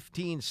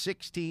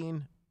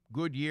 15-16,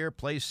 good year,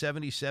 plays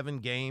 77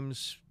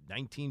 games,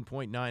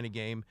 19.9 a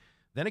game.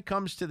 Then it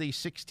comes to the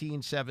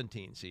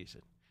 16-17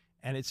 season,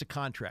 and it's a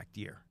contract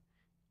year.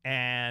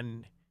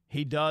 And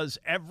he does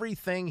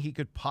everything he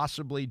could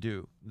possibly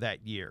do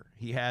that year.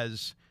 He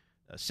has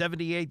a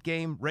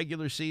 78-game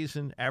regular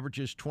season,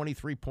 averages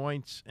 23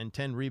 points and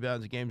 10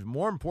 rebounds a game.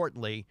 More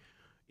importantly,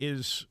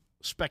 is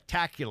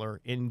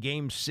spectacular in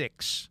Game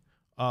 6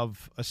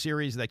 of a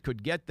series that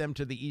could get them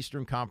to the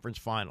Eastern Conference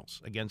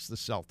Finals against the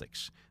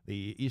Celtics,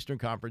 the Eastern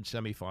Conference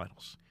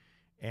semifinals.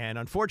 And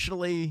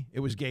unfortunately,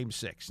 it was Game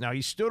 6. Now,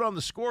 he stood on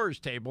the scorer's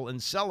table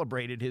and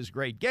celebrated his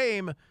great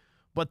game,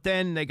 but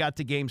then they got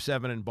to Game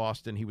 7 in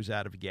Boston. He was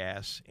out of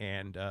gas,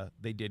 and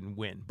they didn't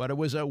win. But it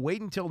was a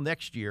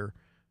wait-until-next-year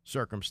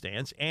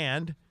circumstance,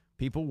 and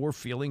people were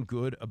feeling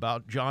good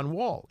about John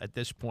Wall at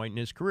this point in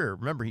his career.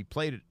 Remember, he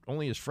played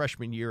only his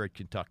freshman year at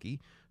Kentucky,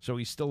 so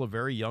he's still a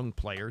very young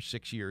player,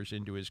 6 years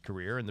into his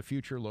career, and the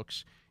future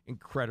looks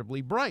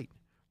incredibly bright.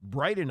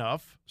 Bright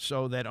enough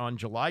so that on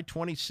July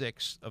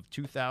 26th of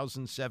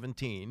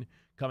 2017,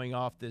 coming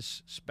off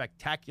this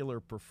spectacular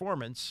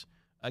performance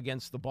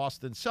against the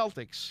Boston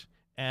Celtics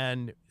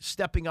and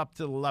stepping up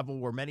to the level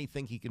where many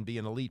think he can be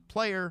an elite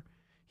player,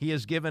 he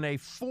is given a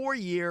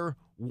 4-year,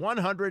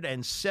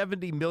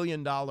 $170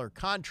 million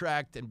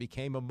contract and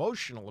became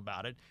emotional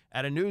about it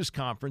at a news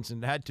conference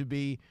and had to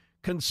be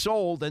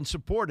consoled and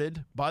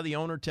supported by the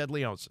owner, Ted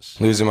Leonsis.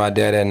 Losing my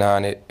dad at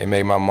 9, it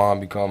made my mom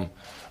become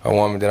a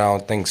woman that I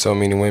don't think so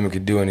many women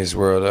could do in this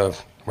world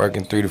of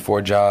working 3 to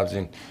 4 jobs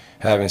and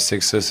having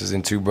 6 sisters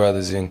and 2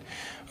 brothers, and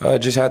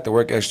just had to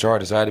work extra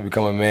hard. So I had to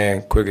become a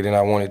man quicker than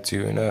I wanted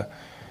to. And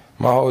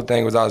my whole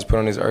thing was I was put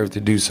on this earth to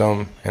do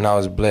something, and I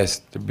was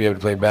blessed to be able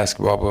to play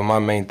basketball. But my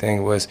main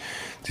thing was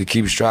to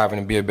keep striving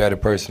and be a better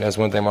person. That's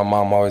one thing my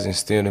mom always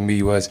instilled in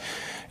me was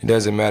it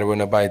doesn't matter what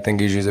nobody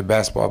thinks of you as a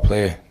basketball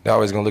player. They're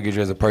always going to look at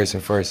you as a person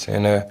first.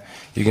 And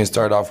you can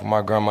start off with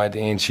my grandma at the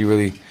end. She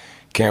really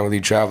can't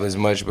really travel as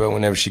much, but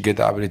whenever she get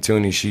the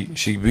opportunity,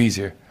 she beats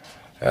her.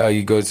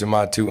 You go to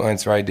my 2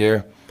 aunts right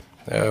there.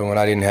 When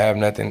I didn't have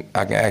nothing,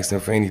 I can ask them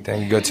for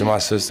anything. You go to my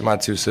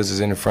 2 sisters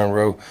in the front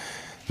row.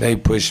 They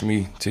push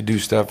me to do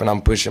stuff, and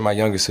I'm pushing my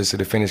younger sister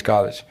to finish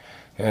college.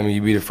 I mean,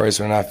 you be the first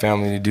one in our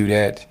family to do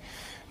that.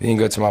 Then you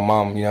go to my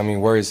mom. You know what I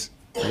mean?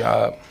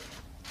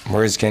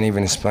 Words can't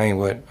even explain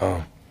what.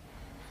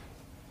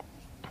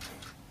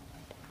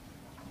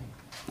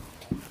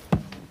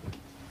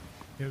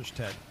 Here's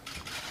Ted.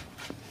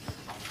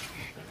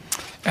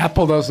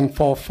 Apple doesn't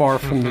fall far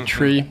from the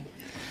tree,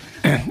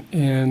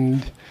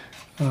 and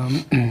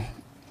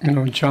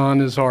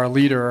John is our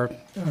leader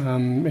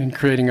in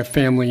creating a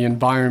family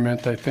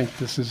environment. I think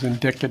this is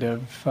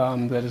indicative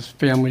that his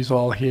family's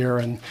all here,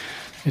 and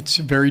it's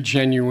a very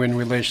genuine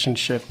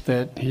relationship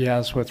that he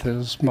has with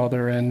his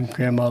mother and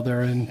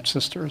grandmother and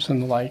sisters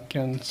and the like,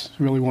 and it's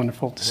really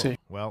wonderful to see.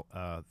 Well,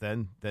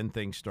 then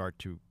things start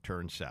to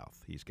turn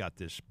south. He's got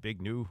this big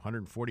new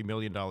 $140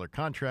 million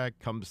contract.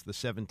 Comes the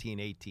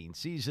 17-18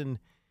 season,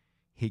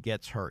 he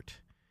gets hurt.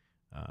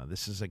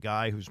 This is a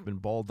guy who's been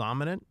ball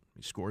dominant.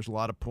 He scores a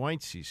lot of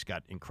points. He's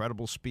got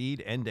incredible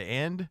speed end to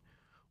end.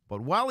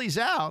 But while he's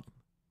out,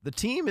 the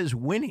team is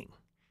winning.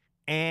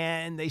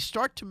 And they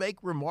start to make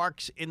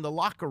remarks in the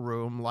locker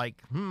room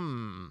like,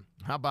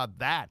 how about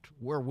that?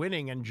 We're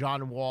winning and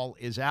John Wall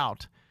is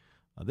out.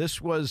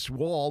 This was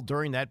Wall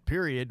during that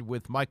period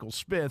with Michael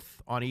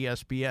Smith on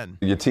ESPN.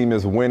 Your team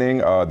is winning.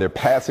 They're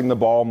passing the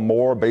ball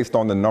more based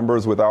on the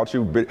numbers without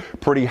you.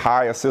 Pretty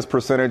high assist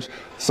percentage.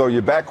 So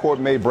your backcourt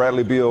mate,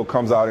 Bradley Beal,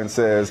 comes out and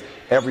says,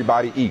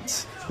 everybody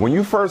eats. When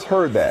you first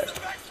heard that,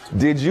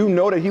 did you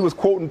know that he was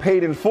quoting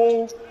paid in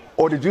full?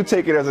 Or did you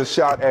take it as a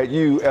shot at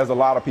you, as a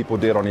lot of people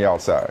did on the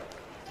outside?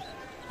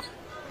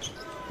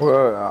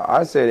 Well,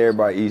 I said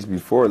everybody eats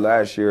before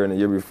last year and the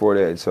year before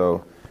that.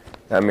 So,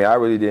 I mean, I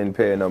really didn't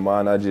pay it no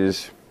mind. I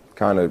just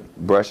kind of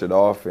brushed it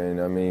off.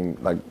 And, I mean,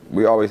 like,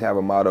 we always have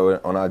a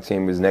motto on our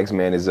team is next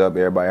man is up.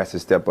 Everybody has to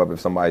step up if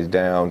somebody's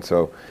down.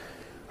 So,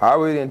 I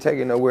really didn't take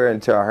it nowhere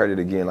until I heard it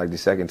again, like the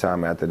second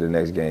time after the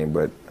next game.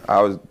 But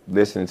I was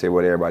listening to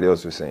what everybody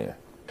else was saying.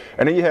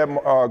 And then you have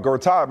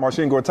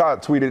Marcin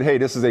Gortat tweeted, hey,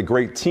 this is a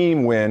great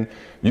team win.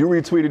 You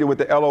retweeted it with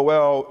the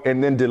LOL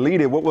and then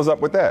deleted. What was up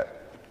with that?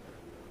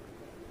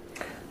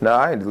 No,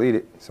 I didn't delete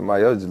it.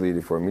 Somebody else deleted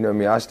it for me. You know what I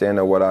mean? I stand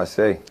on what I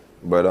say.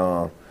 But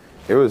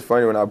it was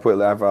funny when I put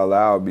laugh out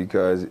loud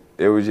because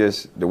it was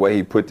just the way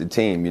he put the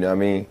team, you know what I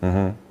mean?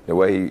 Mm-hmm. The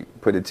way he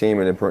put the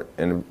team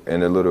in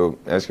the little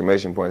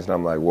exclamation points, and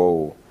I'm like,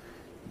 whoa.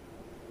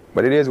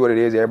 But it is what it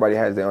is. Everybody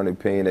has their own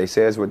opinion. They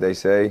say it's what they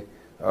say.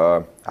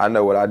 I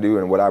know what I do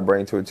and what I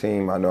bring to a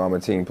team. I know I'm a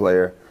team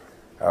player.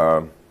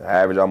 I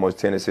average almost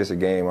 10 assists a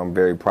game. I'm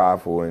very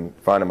prideful in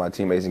finding my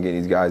teammates and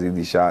getting these guys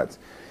easy shots.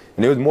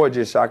 And it was more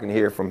just shocking to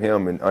hear from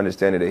him and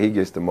understanding that he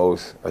gets the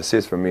most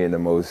assists from me and the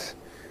most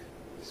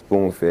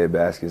spoon-fed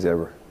baskets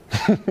ever.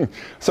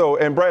 So,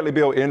 and Bradley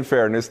Beal, in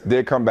fairness,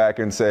 did come back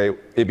and say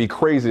it'd be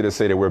crazy to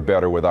say that we're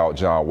better without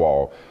John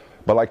Wall.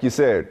 But like you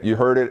said, you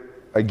heard it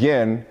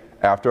again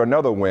after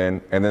another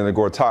win, and then the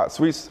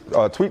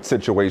Gortat tweet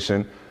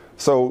situation.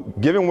 So,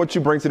 given what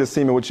you bring to this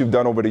team and what you've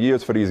done over the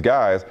years for these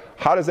guys,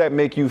 how does that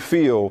make you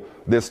feel,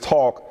 this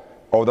talk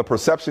or the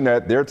perception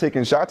that they're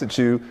taking shots at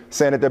you,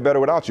 saying that they're better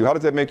without you? How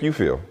does that make you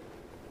feel?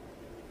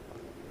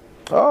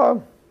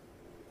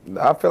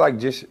 I feel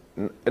like it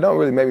don't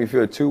really make me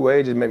feel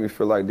two-way. It just make me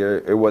feel like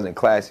it wasn't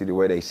classy the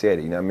way they said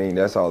it. You know what I mean?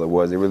 That's all it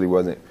was. It really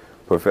wasn't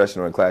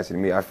professional and classy to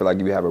me. I feel like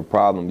if you have a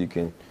problem, you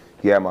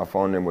have my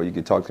phone number, you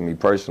can talk to me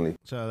personally.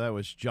 So that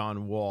was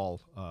John Wall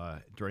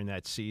during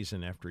that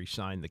season after he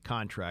signed the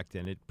contract,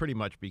 and it pretty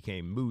much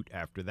became moot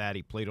after that.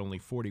 He played only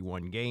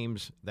 41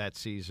 games that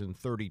season,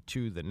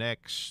 32 the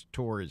next,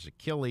 tore his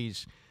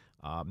Achilles,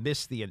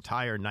 missed the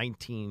entire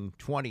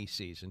 1920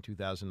 season,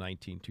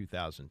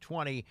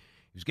 2019-2020.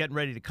 He was getting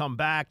ready to come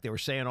back. They were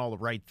saying all the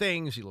right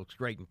things. He looks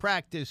great in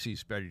practice.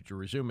 He's ready to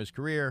resume his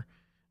career.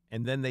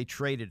 And then they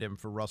traded him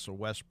for Russell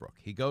Westbrook.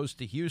 He goes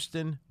to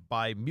Houston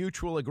by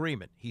mutual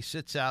agreement. He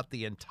sits out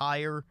the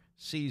entire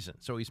season.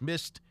 So he's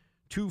missed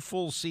 2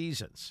 full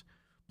seasons.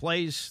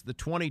 Plays the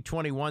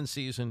 2021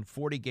 season,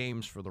 40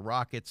 games for the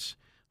Rockets.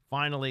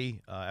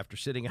 Finally, after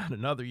sitting out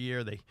another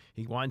year,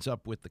 he winds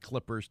up with the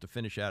Clippers to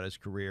finish out his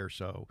career.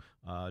 So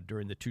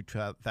during the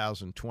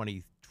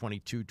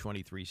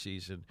 2022-23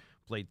 season,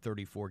 played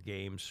 34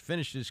 games,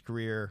 finished his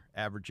career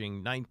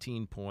averaging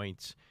 19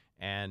 points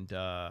and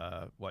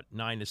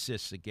 9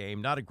 assists a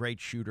game. Not a great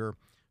shooter,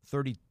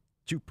 32%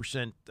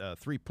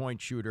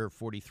 three-point shooter,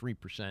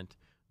 43%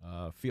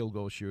 field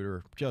goal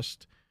shooter.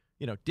 Just,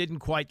 didn't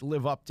quite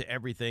live up to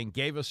everything.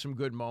 Gave us some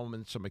good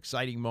moments, some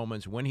exciting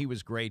moments. When he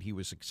was great, he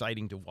was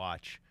exciting to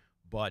watch.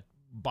 But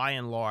by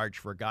and large,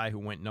 for a guy who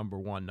went number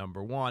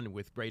one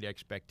with great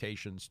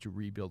expectations to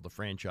rebuild the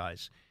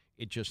franchise,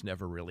 it just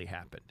never really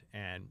happened.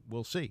 And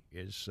we'll see.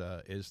 Is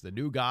the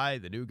new guy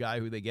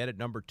who they get at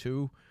number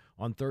 2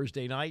 on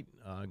Thursday night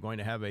going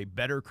to have a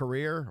better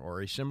career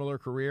or a similar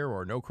career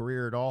or no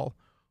career at all?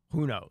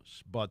 Who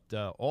knows? But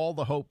all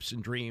the hopes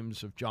and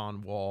dreams of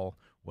John Wall,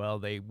 well,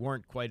 they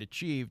weren't quite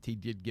achieved. He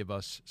did give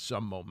us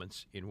some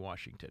moments in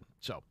Washington.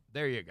 So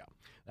there you go.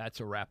 That's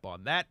a wrap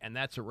on that, and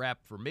that's a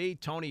wrap for me.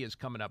 Tony is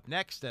coming up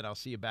next, and I'll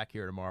see you back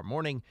here tomorrow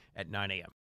morning at 9 a.m.